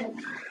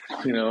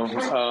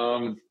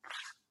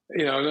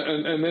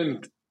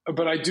then,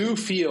 but I do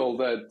feel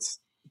that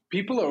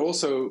people are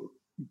also,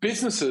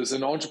 businesses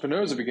and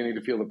entrepreneurs are beginning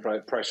to feel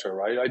the pressure,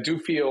 right? I do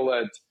feel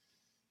that,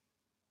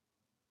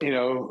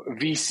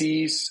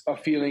 VCs are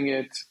feeling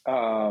it.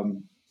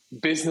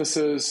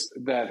 Businesses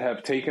that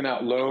have taken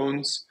out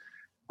loans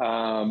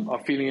are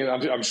feeling it.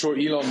 I'm sure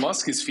Elon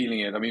Musk is feeling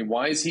it. I mean,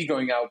 why is he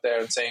going out there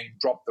and saying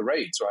drop the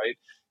rates, right?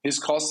 His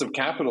cost of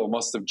capital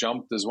must have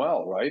jumped as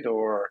well, right?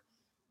 Or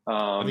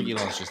I think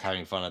Elon's just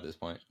having fun at this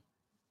point.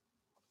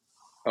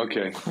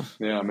 Okay,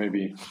 yeah,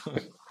 maybe.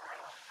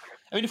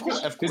 I mean, of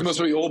course. These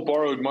must be all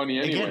borrowed money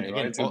anyway, again,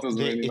 right? So it doesn't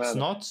really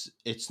matter.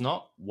 It's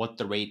not what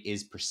the rate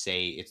is per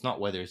se. It's not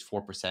whether it's 4%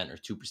 or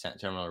 2%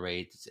 terminal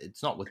rate.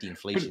 It's not what the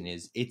inflation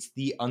is. It's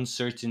the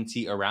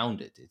uncertainty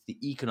around it. It's the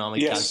economic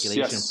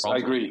calculation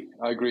problem.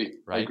 I agree.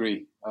 Right? I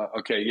agree.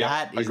 Okay,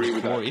 yeah, that is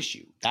the core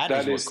issue. That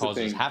is what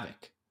causes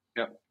havoc.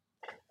 Yeah,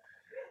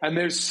 and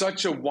there's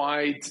such a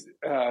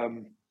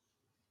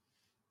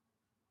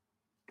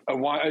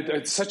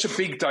such a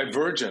big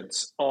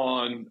divergence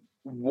on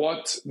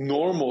what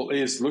normal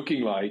is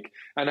looking like,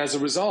 and as a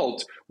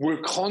result,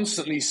 we're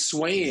constantly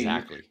swaying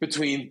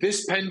between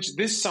this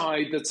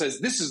side that says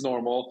this is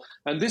normal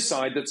and this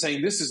side that's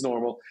saying this is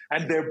normal,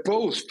 and they're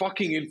both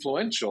fucking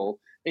influential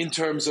in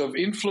terms of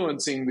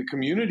influencing the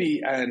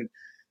community and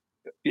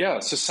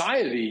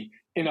society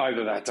in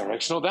either that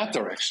direction or that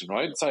direction,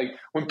 right? It's like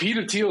when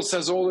Peter Thiel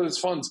says all of his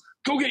funds,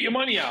 go get your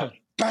money out.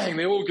 Bang,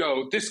 they all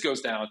go, this goes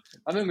down.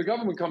 And then the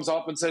government comes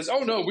up and says,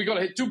 oh no, we got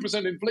to hit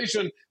 2%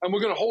 inflation and we're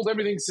going to hold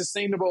everything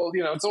sustainable.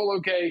 It's all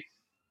okay.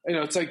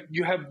 It's like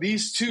you have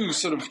these two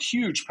sort of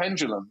huge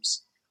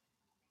pendulums.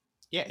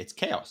 Yeah, it's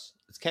chaos.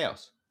 It's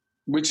chaos.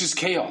 Which is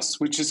chaos.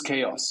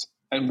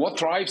 And what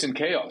thrives in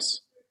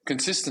chaos?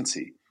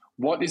 Consistency.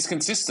 What is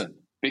consistent?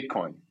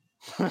 Bitcoin.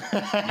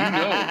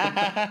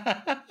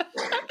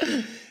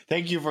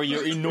 Thank you for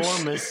your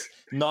enormous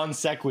non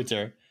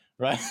sequitur,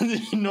 right?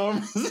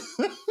 Enormous.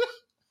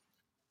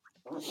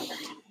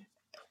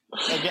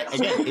 Again,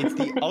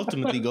 it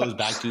ultimately goes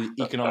back to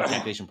economic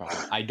calculation problem.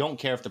 I don't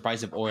care if the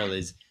price of oil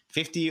is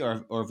 50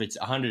 or if it's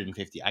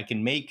 150. I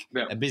can make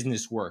a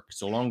business work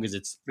so long as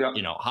it's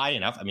high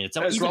enough. I mean, it's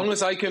as long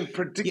as I can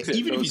predict it.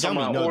 Even if you tell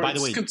me, no, by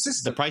the way,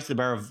 the price of the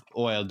barrel of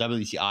oil,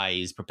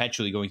 WTI, is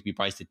perpetually going to be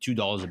priced at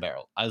 $2 a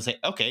barrel. I'll say,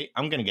 okay,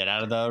 I'm going to get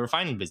out of the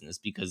refining business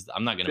because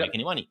I'm not going to make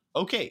any money.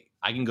 Okay,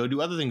 I can go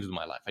do other things with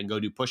my life. I can go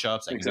do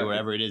push-ups. I can do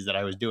whatever it is that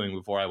I was doing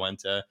before I went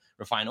to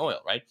refine oil,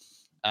 right?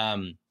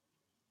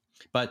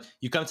 But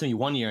you come to me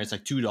one year, it's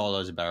like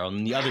 $2 a barrel,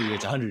 and the other year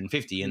it's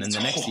 150, and then the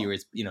next year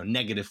it's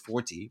negative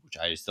 40, which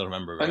I still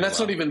remember. And that's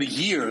not even the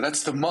year;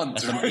 that's the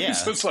month. Right? Yeah.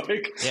 So it's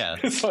like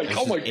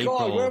oh my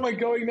god, where am I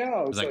going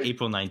now? It was like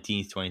April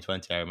 19th,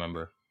 2020. I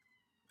remember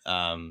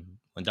when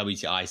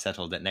WTI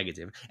settled at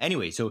negative.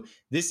 Anyway, so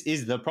this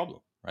is the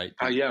problem, right?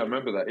 Yeah, I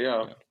remember that.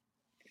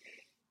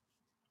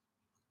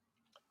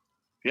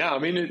 Yeah. I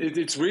mean,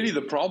 it's really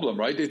the problem,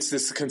 right? It's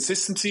this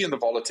consistency and the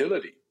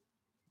volatility.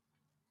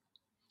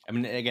 I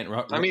mean, again,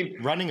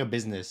 running a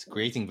business,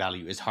 creating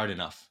value is hard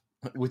enough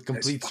with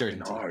complete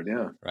certainty. Hard,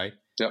 yeah. Right?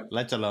 Yeah.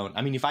 Let alone,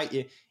 I mean,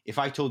 if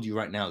I told you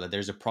right now that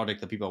there's a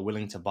product that people are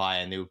willing to buy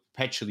and they're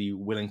perpetually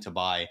willing to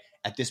buy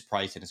at this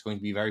price and it's going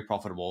to be very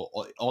profitable,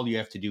 all you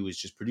have to do is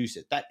just produce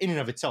it. That in and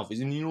of itself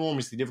is an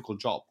enormously difficult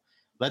job,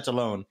 let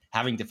alone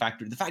having to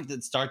factor the fact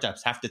that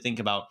startups have to think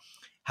about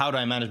how do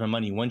I manage my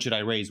money? When should I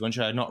raise? When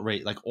should I not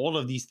raise? Like all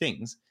of these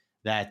things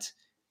that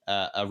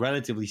a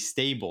relatively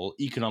stable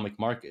economic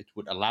market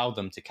would allow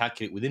them to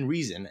calculate within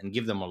reason and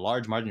give them a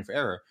large margin for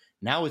error.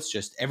 Now it's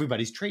just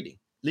everybody's trading.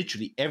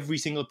 Literally every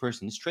single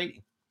person is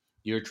trading.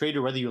 You're a trader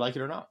whether you like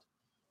it or not.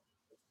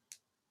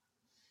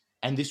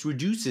 And this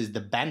reduces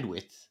the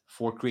bandwidth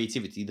for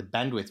creativity, the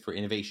bandwidth for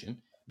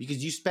innovation,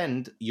 because you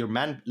spend your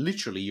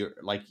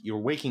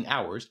waking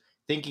hours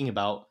thinking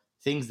about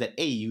things that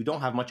A, you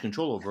don't have much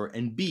control over,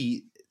 and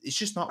B, it's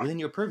just not within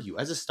your purview.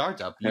 As a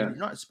startup, you're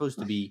not supposed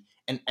to be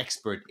an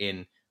expert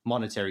in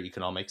monetary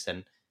economics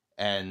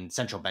and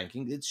central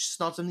banking. It's just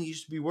not something you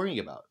should be worrying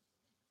about.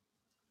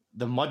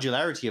 The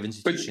modularity of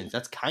institutions,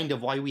 that's kind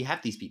of why we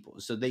have these people.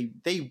 So they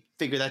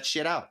figure that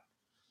shit out.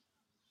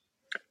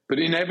 But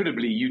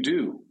inevitably you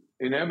do.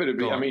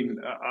 Inevitably. I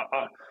mean,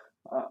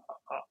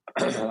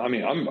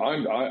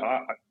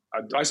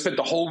 I spent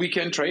the whole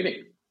weekend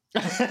trading.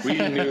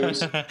 Reading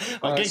news. Okay,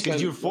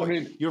 because you're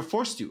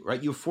forced to,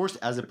 right? You're forced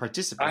as a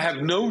participant. I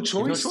have no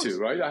choice to,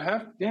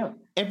 right?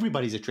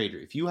 Everybody's a trader.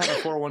 If you have a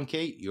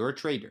 401k, you're a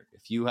trader.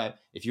 If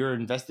you're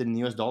invested in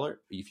the US dollar,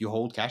 if you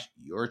hold cash,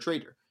 you're a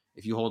trader.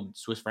 If you hold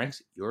Swiss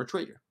francs, you're a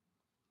trader.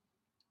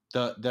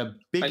 the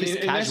biggest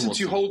in essence,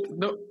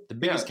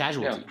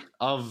 casualty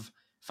of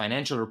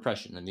financial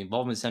repression and the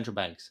involvement of central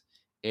banks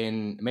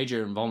in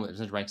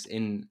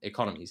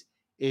economies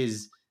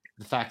is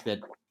the fact that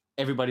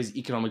everybody's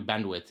economic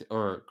bandwidth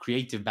or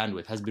creative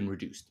bandwidth has been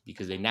reduced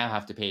because they now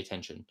have to pay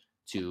attention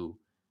to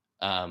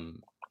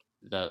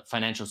the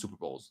financial Super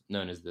Bowls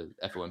known as the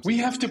FOMC. We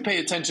have to pay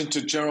attention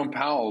to Jerome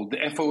Powell, the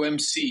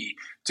FOMC,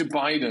 to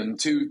Biden,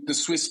 to the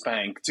Swiss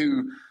bank,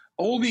 to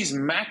all these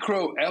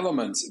macro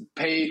elements.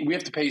 We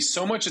have to pay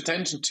so much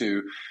attention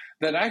to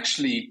that.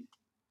 Actually,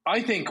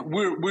 I think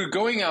we're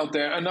going out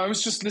there. And I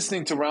was just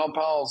listening to Raoul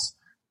Powell's,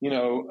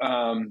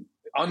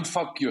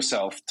 unfuck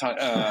yourself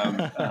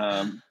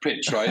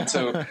pitch, right?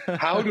 So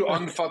how to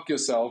unfuck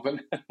yourself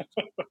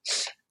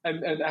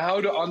and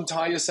how to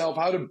untie yourself,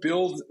 how to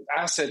build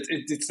assets.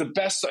 It's the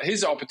best.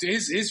 His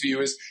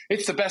view is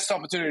it's the best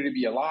opportunity to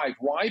be alive.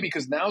 Why?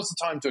 Because now's the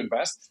time to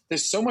invest.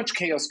 There's so much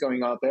chaos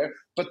going out there,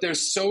 but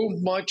there's so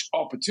much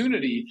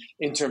opportunity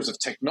in terms of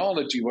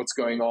technology, what's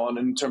going on,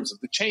 in terms of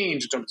the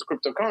change, in terms of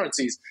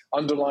cryptocurrencies,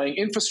 underlying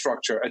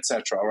infrastructure,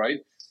 etc. Right?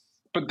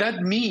 But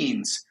that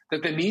means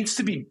that there needs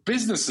to be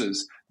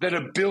businesses that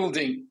are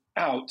building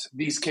out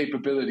these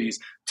capabilities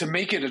to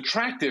make it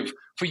attractive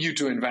for you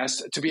to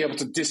invest, to be able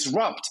to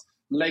disrupt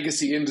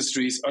legacy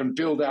industries and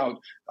build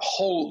out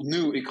whole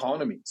new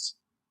economies.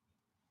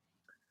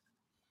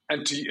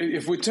 And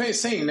if we're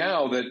saying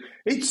now that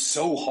it's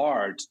so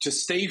hard to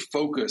stay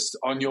focused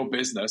on your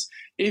business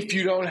if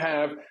you don't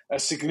have a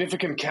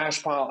significant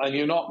cash pile and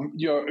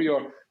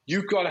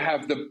you've got to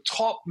have the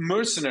top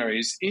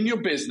mercenaries in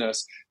your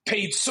business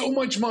paid so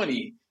much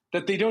money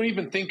that they don't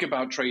even think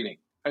about trading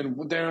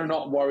and they're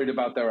not worried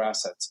about their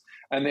assets.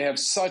 And they have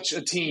such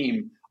a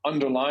team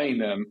underlying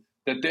them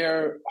that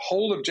their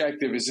whole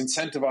objective is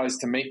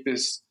incentivized to make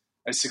this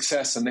a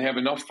success, and they have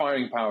enough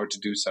firing power to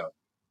do so.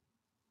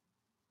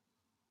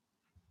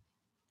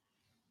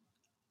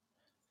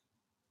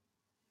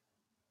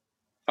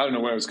 I don't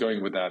know where I was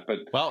going with that, but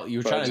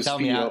you're trying to tell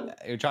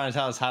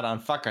us how to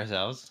unfuck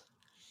ourselves.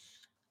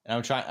 And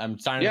I'm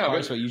trying to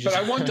parse what you just.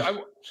 But I want to.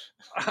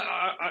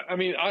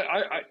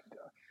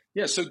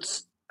 So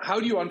how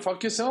do you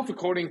unfuck yourself?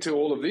 According to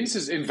all of these,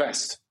 is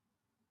invest,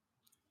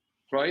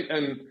 right?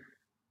 And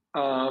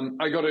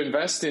I got to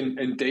invest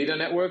in data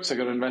networks. I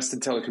got to invest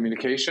in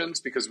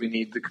telecommunications because we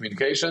need the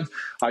communications.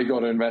 I got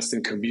to invest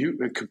in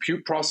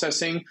compute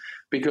processing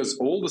because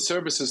all the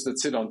services that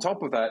sit on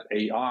top of that,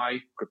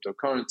 AI,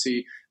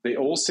 cryptocurrency, they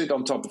all sit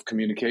on top of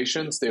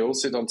communications. They all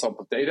sit on top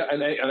of data.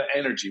 And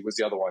energy was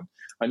the other one.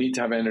 I need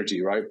to have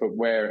energy, right? But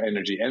where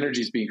energy? Energy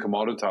is being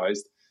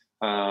commoditized.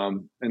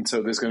 And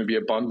so there's going to be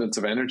abundance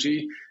of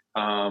energy.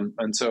 But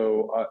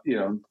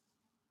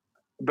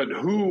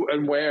who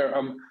and where?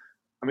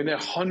 There are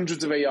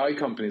hundreds of AI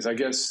companies. I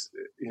guess,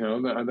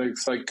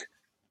 it's like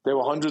there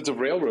were hundreds of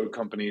railroad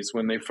companies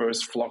when they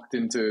first flocked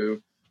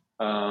into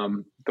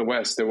the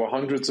West. There were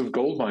hundreds of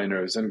gold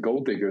miners and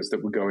gold diggers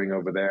that were going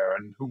over there.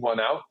 And who won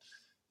out?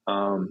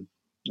 A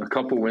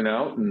couple went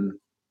out, and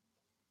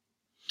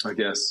I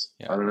guess,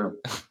 I don't know.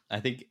 I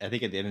think at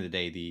the end of the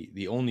day,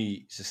 the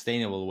only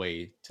sustainable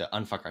way to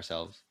unfuck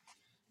ourselves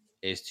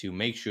is to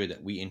make sure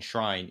that we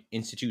enshrine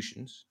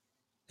institutions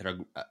that are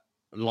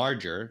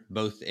larger,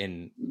 both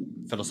in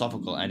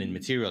philosophical and in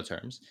material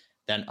terms,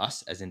 than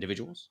us as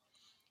individuals,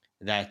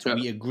 that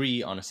we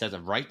agree on a set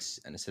of rights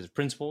and a set of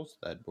principles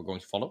that we're going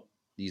to follow.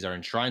 These are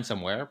enshrined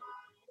somewhere.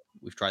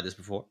 We've tried this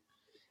before.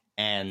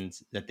 And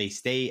that they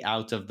stay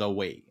out of the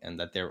way, and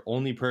that their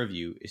only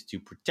purview is to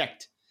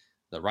protect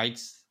the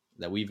rights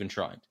that we've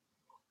enshrined.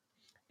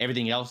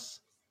 Everything else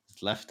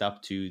is left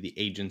up to the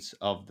agents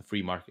of the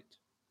free market.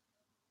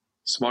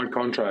 Smart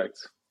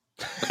contracts.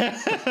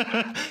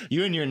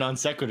 You and your non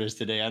sequiturs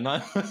today. I'm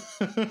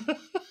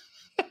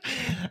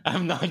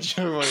not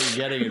sure where you're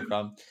getting it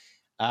from.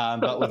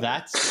 But with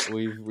that,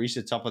 we've reached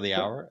the top of the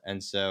hour.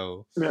 And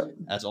so,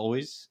 as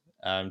always,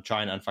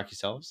 try and unfuck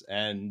yourselves.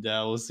 And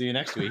we'll see you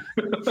next week.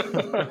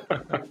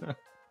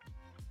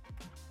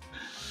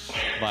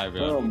 Bye,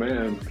 everyone. Oh,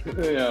 man.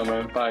 Yeah,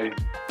 man. Bye.